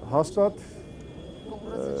հաստատ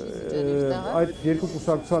այդ երկու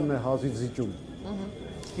կուսակցությանն է հազիվ զիջում։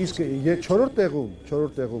 Իսկ չորրորդ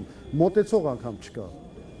տեղում մոտեցող անգամ չկա։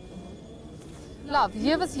 Լավ,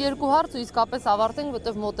 եւս երկու հարց ու իսկապես ավարտենք,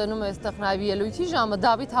 որտեղ մոտենում է այստեղ նաեւ ելույթի ժամը։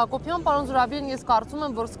 Դավիթ Հակոբյան, պարոն Զուրաբյան, ես կարծում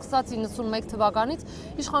եմ, որ սկսած 91 թվականից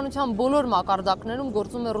իշխանության բոլոր մակարդակներում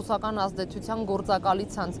գործում է ռուսական ազդեցության գործակալի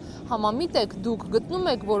ցանց։ Համամիտ եք, դուք գտնում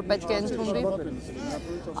եք, որ պետք է ընդունվի։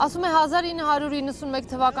 Ասում է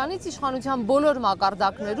 1991 թվականից իշխանության բոլոր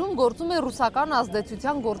մակարդակներում գործում է ռուսական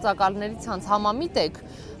ազդեցության գործակալների ցանց։ Համամիտ եք,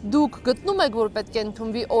 Դուք գտնում եք, որ պետք է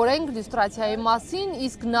ընդունվի օրենք լյուստրացիայի մասին,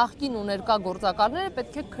 իսկ նախկին ու ներկա գործակալները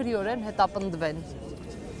պետք է քրիորեն հետապնդվեն։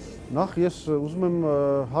 Նախ ես ուզում եմ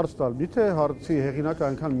հարց տալ, միթե հարցի հեղինակը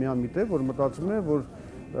այնքան միամիտ է, որ մտածում է, որ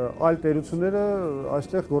այլ տերությունները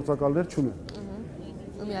այստեղ գործակալներ չունեն։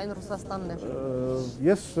 Միայն Ռուսաստանն է։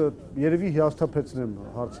 Ես երևի հիասթափեցնեմ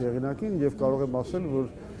հարցի հեղինակին եւ կարող եմ ասել, որ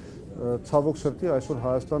ցավոք սրտի այսօր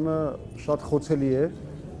Հայաստանը շատ խոցելի է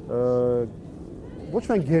ոչ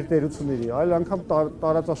միայն գերտերությունների, այլ անգամ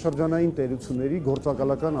տարածաշրջանային տերությունների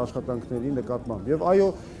գործակալական աշխատանքների նկատմամբ։ Եվ այո,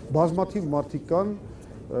 բազմաթիվ մարդիկ կան,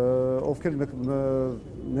 ովքեր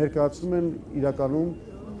ներկայացնում են իրականում,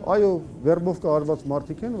 այո, վերբով կարված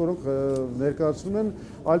մարդիկ են, որոնք ներկայացնում են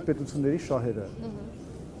այլ պետությունների շահերը։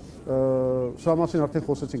 Սա մասին արդեն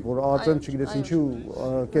խոսեցինք, որ ԱԱԾ-ն չգիտես ինչու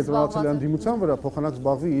կենտրոնացել է անդիմության վրա, փոխանակ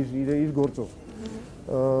զբաղվի իր գործով։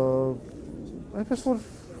 Այնպես որ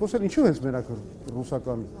խոսել ինչու հենց մենակ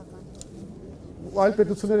ռուսական այլ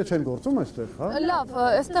պետությունները չեն գործում այստեղ, հա։ Լավ,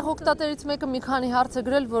 այստեղ օգտատերից մեկը մի քանի հարց է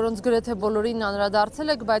գրել, որոնց գրեթե բոլորին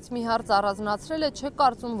անդրադարձել եք, բայց մի հարց առանձնացրել է, չեք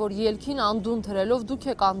կարծում, որ ելքին անդուն թրելով դուք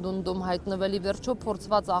եք անդունդում հայտնվել, ի վերջո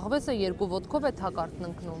փորձված աղվեսը երկու ոտքով է թակարդն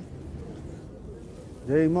ընկնում։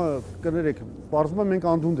 Դե հիմա կներեք, պարզվում է մենք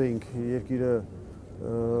անդունդ էինք երկիրը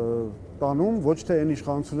տանում, ոչ թե այն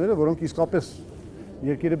իշխանությունները, որոնք իսկապես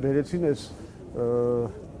երկիրը բերեցին այս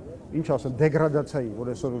ինչ ասեմ, դեգրադացիայի, որ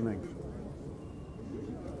այսօր ունենք։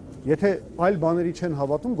 Եթե այլ բաների չեն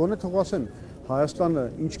հավատում, գոնե թող ասեն Հայաստանը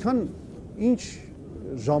ինչ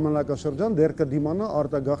ժամանակաշրջան դեռ կդիմանա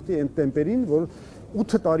արտագաղթի այն տեմպերին, որ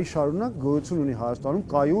 8 տարի շարունակ գոյություն ունի Հայաստանում,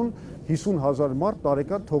 կայուն 50,000 մարդ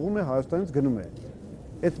տարեկան թողում է Հայաստանից գնում է։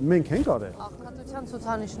 Այդ մենք ենք արել։ Աղքատության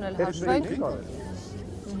ցուցանիշն էլ հաշվենք։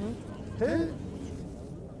 Թե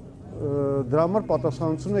դրա համար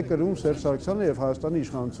պատասխանատվություն է կրում Սերժ Սարգսյանը եւ Հայաստանի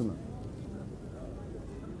իշխանությունը։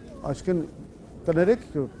 Այսինքն կներեք,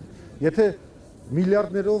 եթե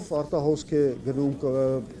միլիարդներով արտահոսք է գնում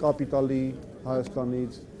կապիտալի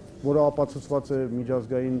Հայաստանից, որը ապացուցված է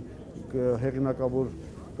միջազգային հեղինակավոր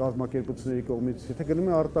կազմակերպությունների կողմից, եթե գնում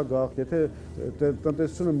է արտագաղթ, եթե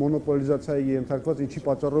տնտեսությունը մոնոպոլիզացիայի ենթարկված, ինչի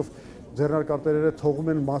պատճառով ձեռնարկատերերը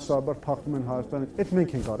թողում են մասսայաբար փախնում են Հայաստանից, այդ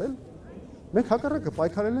մենք ենք արել։ Մենք հակառակը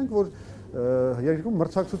պայքարել ենք, որ երկրում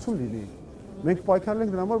մրցակցություն լինի։ Մենք պայքարել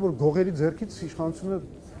ենք դրա համար, որ գողերի ձեռքից իշխանությունը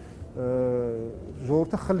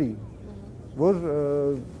ժողովուրդը խլի,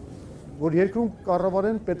 որ երկրում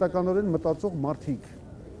կառավարեն պետականորեն մտածող մարդիկ,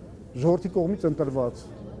 ժողովրդի կողմից ընտրված։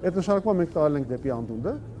 Այդ նշանակումը մենք տարել ենք դեպի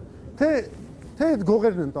անդունդը, թե այդ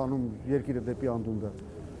գողերն են տանում երկիրը դեպի անդունդը։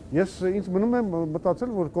 Ես ինձ մնում եմ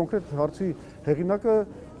մտածել, որ կոնկրետ հարցի հեղինակը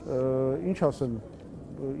ինչ ասեմ,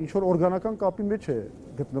 ինչ որ օրգանական կապի մեջ է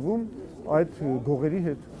գտնվում այդ գողերի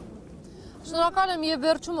հետ։ Շնորհակալ եմ եւ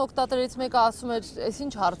վերջում օգտատերից մեկը ասում էր, այս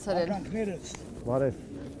ինչ հարցեր են։ Բարև։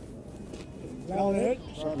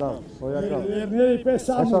 Լավ, հոյակալ։ Երների պես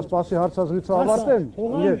անում։ Այսա սպասի հարցազրույցը ավարտեմ։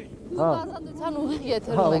 Ազատության ուղիղ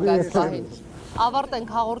եթերում եք այս պահին։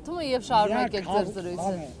 Ավարտենք հաղորդումը եւ շարունակենք ձեր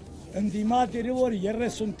զրույցը։ Ընդդիմադիրը որ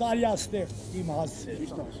 30 տարի աստեղ իմ հասցեր։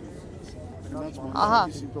 Ահա։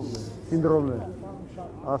 Սինդրոմն է։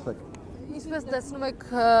 Ասեք։ Ինչպես տեսնում եք,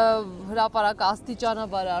 հրապարակը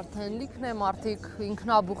աստիճանաբար արդեն լիքն է, մարդիկ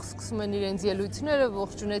ինքնաբուխ սկսում են իրենց ելույթները,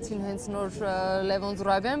 ողջունեցին հենց նոր Լևոն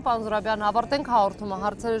Զուրաբյանին, պարոն Զուրաբյան, հավարտենք հաղորդումը,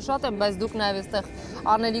 հարցերը շատ են, բայց դուք նաև այստեղ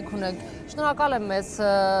անելիք ունեք։ Շնորհակալ եմ մեզ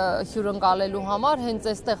հյուրընկալելու համար, հենց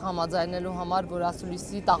այստեղ համաձայնելու համար, որ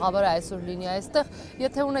ասուլիսի տաղավարը այսօր լինի այստեղ։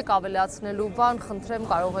 Եթե ունեք ավելացնելու բան, խնդրեմ,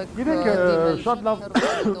 կարող եք դիմել։ Շատ լավ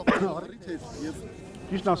առիթ է եւ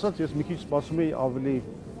ճիշտ ասած ես մի քիչ սպասում էի ավելի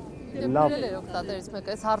լավ օգտատերից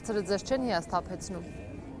մեկը, այս հարցերը ձեզ չեն հիասթափեցնում։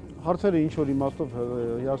 Հարցերը ինչ որ իմաստով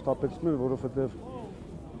հիասթափեցնում են, որովհետեւ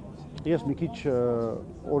ես մի քիչ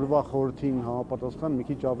օրվա խորհրդին համապատասխան մի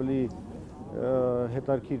քիչ ավելի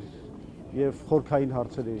հետաքրքիր եւ խորքային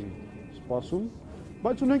հարցեր էի սպասում,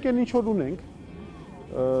 բայց ունենք այն ինչ որ ունենք։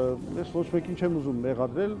 Ես ոչ մեկին չեմ ուզում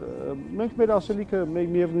մեղադրել, մենք մեր ասելիքը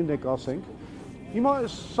միևնույնն է կասենք։ Հիմա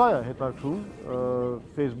սա է հետաքրքրում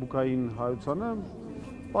ֆեյսբուքային հայությանը,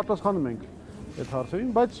 պատասխանում ենք այդ հարցերին,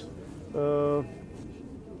 բայց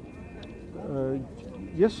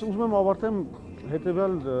ես ուզում եմ ավարտեմ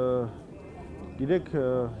հետևյալ գիտեք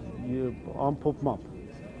ամփոփմամբ։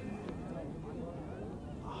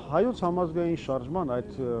 Հայոց համազգային շարժման,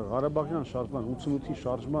 այդ Ղարաբաղյան շարժման, 88-ի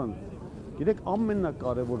շարժման, գիտեք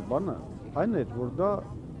ամենակարևոր բանը այն էր, որ դա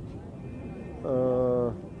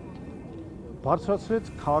բարձրացրեց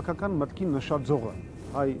քաղաքական մտքի նշաձողը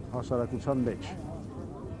հայ հասարակության մեջ։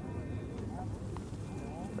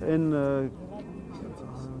 Այն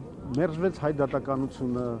մերժվեց հայ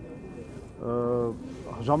դատականությունը,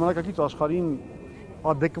 ժամանակակից աշխարհին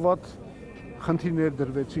adekvat խնդիրներ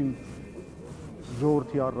դրվեցին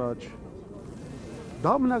ժողովրդի առաջ։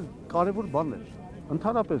 Դա ամենակարևոր բանն էր։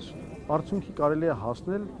 Ընդհանրապես արդյունքի կարելի է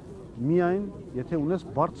հասնել միայն եթե ունես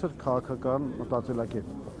բարձր քաղաքական մտածելակերպ։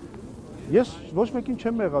 Ես ոչ մեկին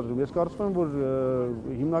չեմ մեղադրում, ես կարծում եմ, որ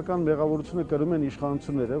հիմնական մեղավորությունը կրում են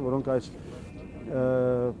իշխանությունները, որոնք այս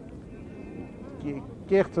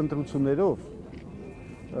կեղծ ընտրություններով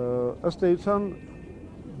ըստ էության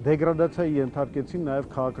դեգրադացիայի ենթարկեցին նաև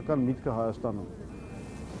քաղաքական միտքը Հայաստանում։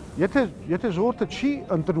 Եթե ժողովուրդը չի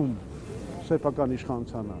ընտրում սեփական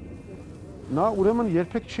իշխանությանը, նա ուրեմն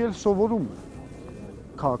երբեք չի էլ սովորում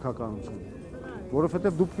քաղաքականություն,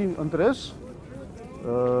 որովհետև դու պիտի ընտրես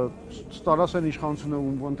ստարաս այն իշխանությունը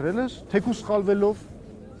ում ընտրել ես, թեկուզ սխալվելով,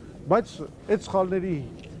 բայց այդ սխալների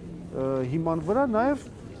հիման վրա նաև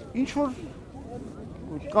ինչ-որ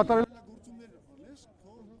կատարել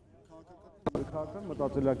քաղաքական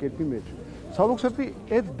մտածելակերպի մեջ։ Ցավոք սրտի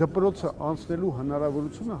այդ դպրոցը անցնելու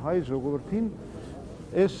հնարավորությունը հայ ժողովրդին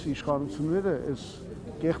այս իշխանությունները, այս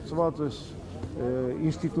կեղծված այս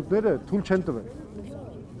ինստիտուտները թույլ չեն տվել։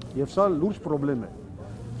 Եվ սա լուրջ խնդրեմ է։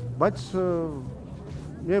 Բայց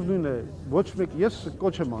միևնույն է, ոչ մեկ ես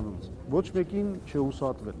կոչ եմ անում, ոչ մեկին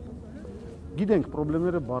չհուսատվել։ Գիտենք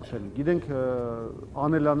խնդիրները բարդ են, գիտենք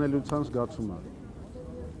անելանելիության զգացումը։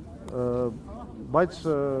 Բայց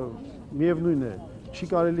միևնույն է, չի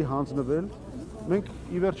կարելի հանձնվել, մենք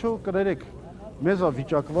ի վերջո կներեք մեզ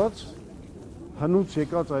վիճակված հնուց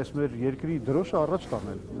եկած այս մեր երկրի դրոշը առաջ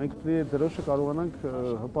տանել։ Մենք պետք է դրոշը կարողանանք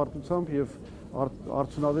հպարտությամբ եւ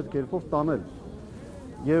արդյունավետ կերպով տանել։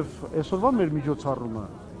 Եվ այսօրվա մեր միջոցառումը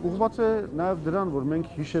ուղղված է նաեւ դրան, որ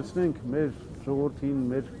մենք հիշեցնենք մեր ժողովրդին,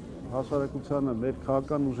 մեր հասարակությանը, մեր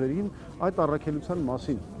քաղաքական ուժերին այդ առաքելության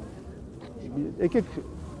մասին։ Եկեք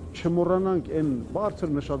չմոռանանք այն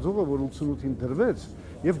բարձր նշաձողը, որ 88-ին դրվեց,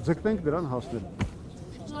 եւ ձգտենք դրան հասնել։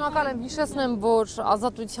 Շնորհակալ եմ, հիշեցնեմ, որ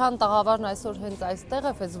ազատության տաղավարն այսօր հենց այստեղ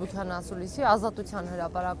է Ֆեյսբուքյան ասուլիսի ազատության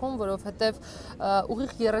հրապարակում, որովհետև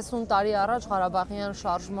ուղիղ 30 տարի առաջ Ղարաբաղյան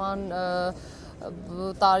շարժման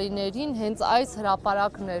տարիներին հենց այս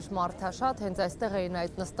հրապարակն էր մարդաշատ, հենց այստեղ էին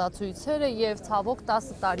այդ նստացույցերը եւ ցավոք 10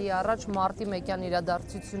 տարի առաջ մարտի 1-յան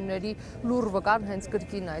իրադարձությունների լուր վկան հենց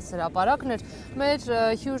կրկին այս հրապարակն էր։ Մեր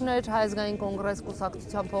հյուրն էր Հայ ազգային կոնգրես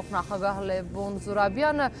կուսակցության փոխնախագահ Լևոն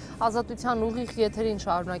Զուրաբյանը, ազատության ուղիղ եթերին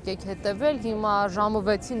շարունակեք հետևել, հիմա ժամը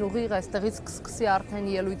 6-ին ուղիղ այստեղից կսկսի արդեն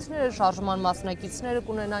ելույթները, շարժման մասնակիցները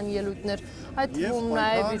կունենան ելույթներ, այդ թվում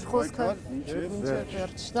նաեւ իր խոսքը մինչեւ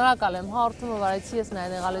վերջ։ Շնորհակալ եմ, հաղորդումը վարեցի ես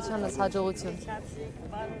Նայեն Եղալեչյանս, հաջողություն։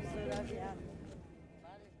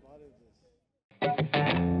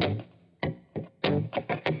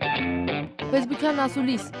 Ֆեյսբուքյան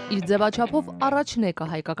ասուլիս իր ձևաչափով առաջն է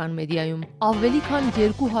հայկական մեդիայում, ավելի քան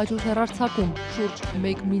 200 հեռարձակում, շուրջ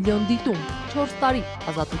 1 միլիոն դիտում, 4 տարի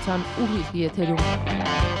ազատության ուղիղ եթերում։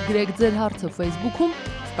 Գրեք ձեր հարցը Ֆեյսբուքում,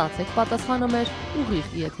 ստացեք պատասխանը մեր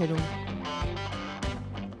ուղիղ եթերում։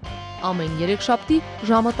 Ամեն երեքշաբթի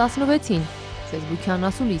ժամը 16-ին Ֆեյսբուքյան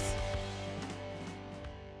ասուլիս։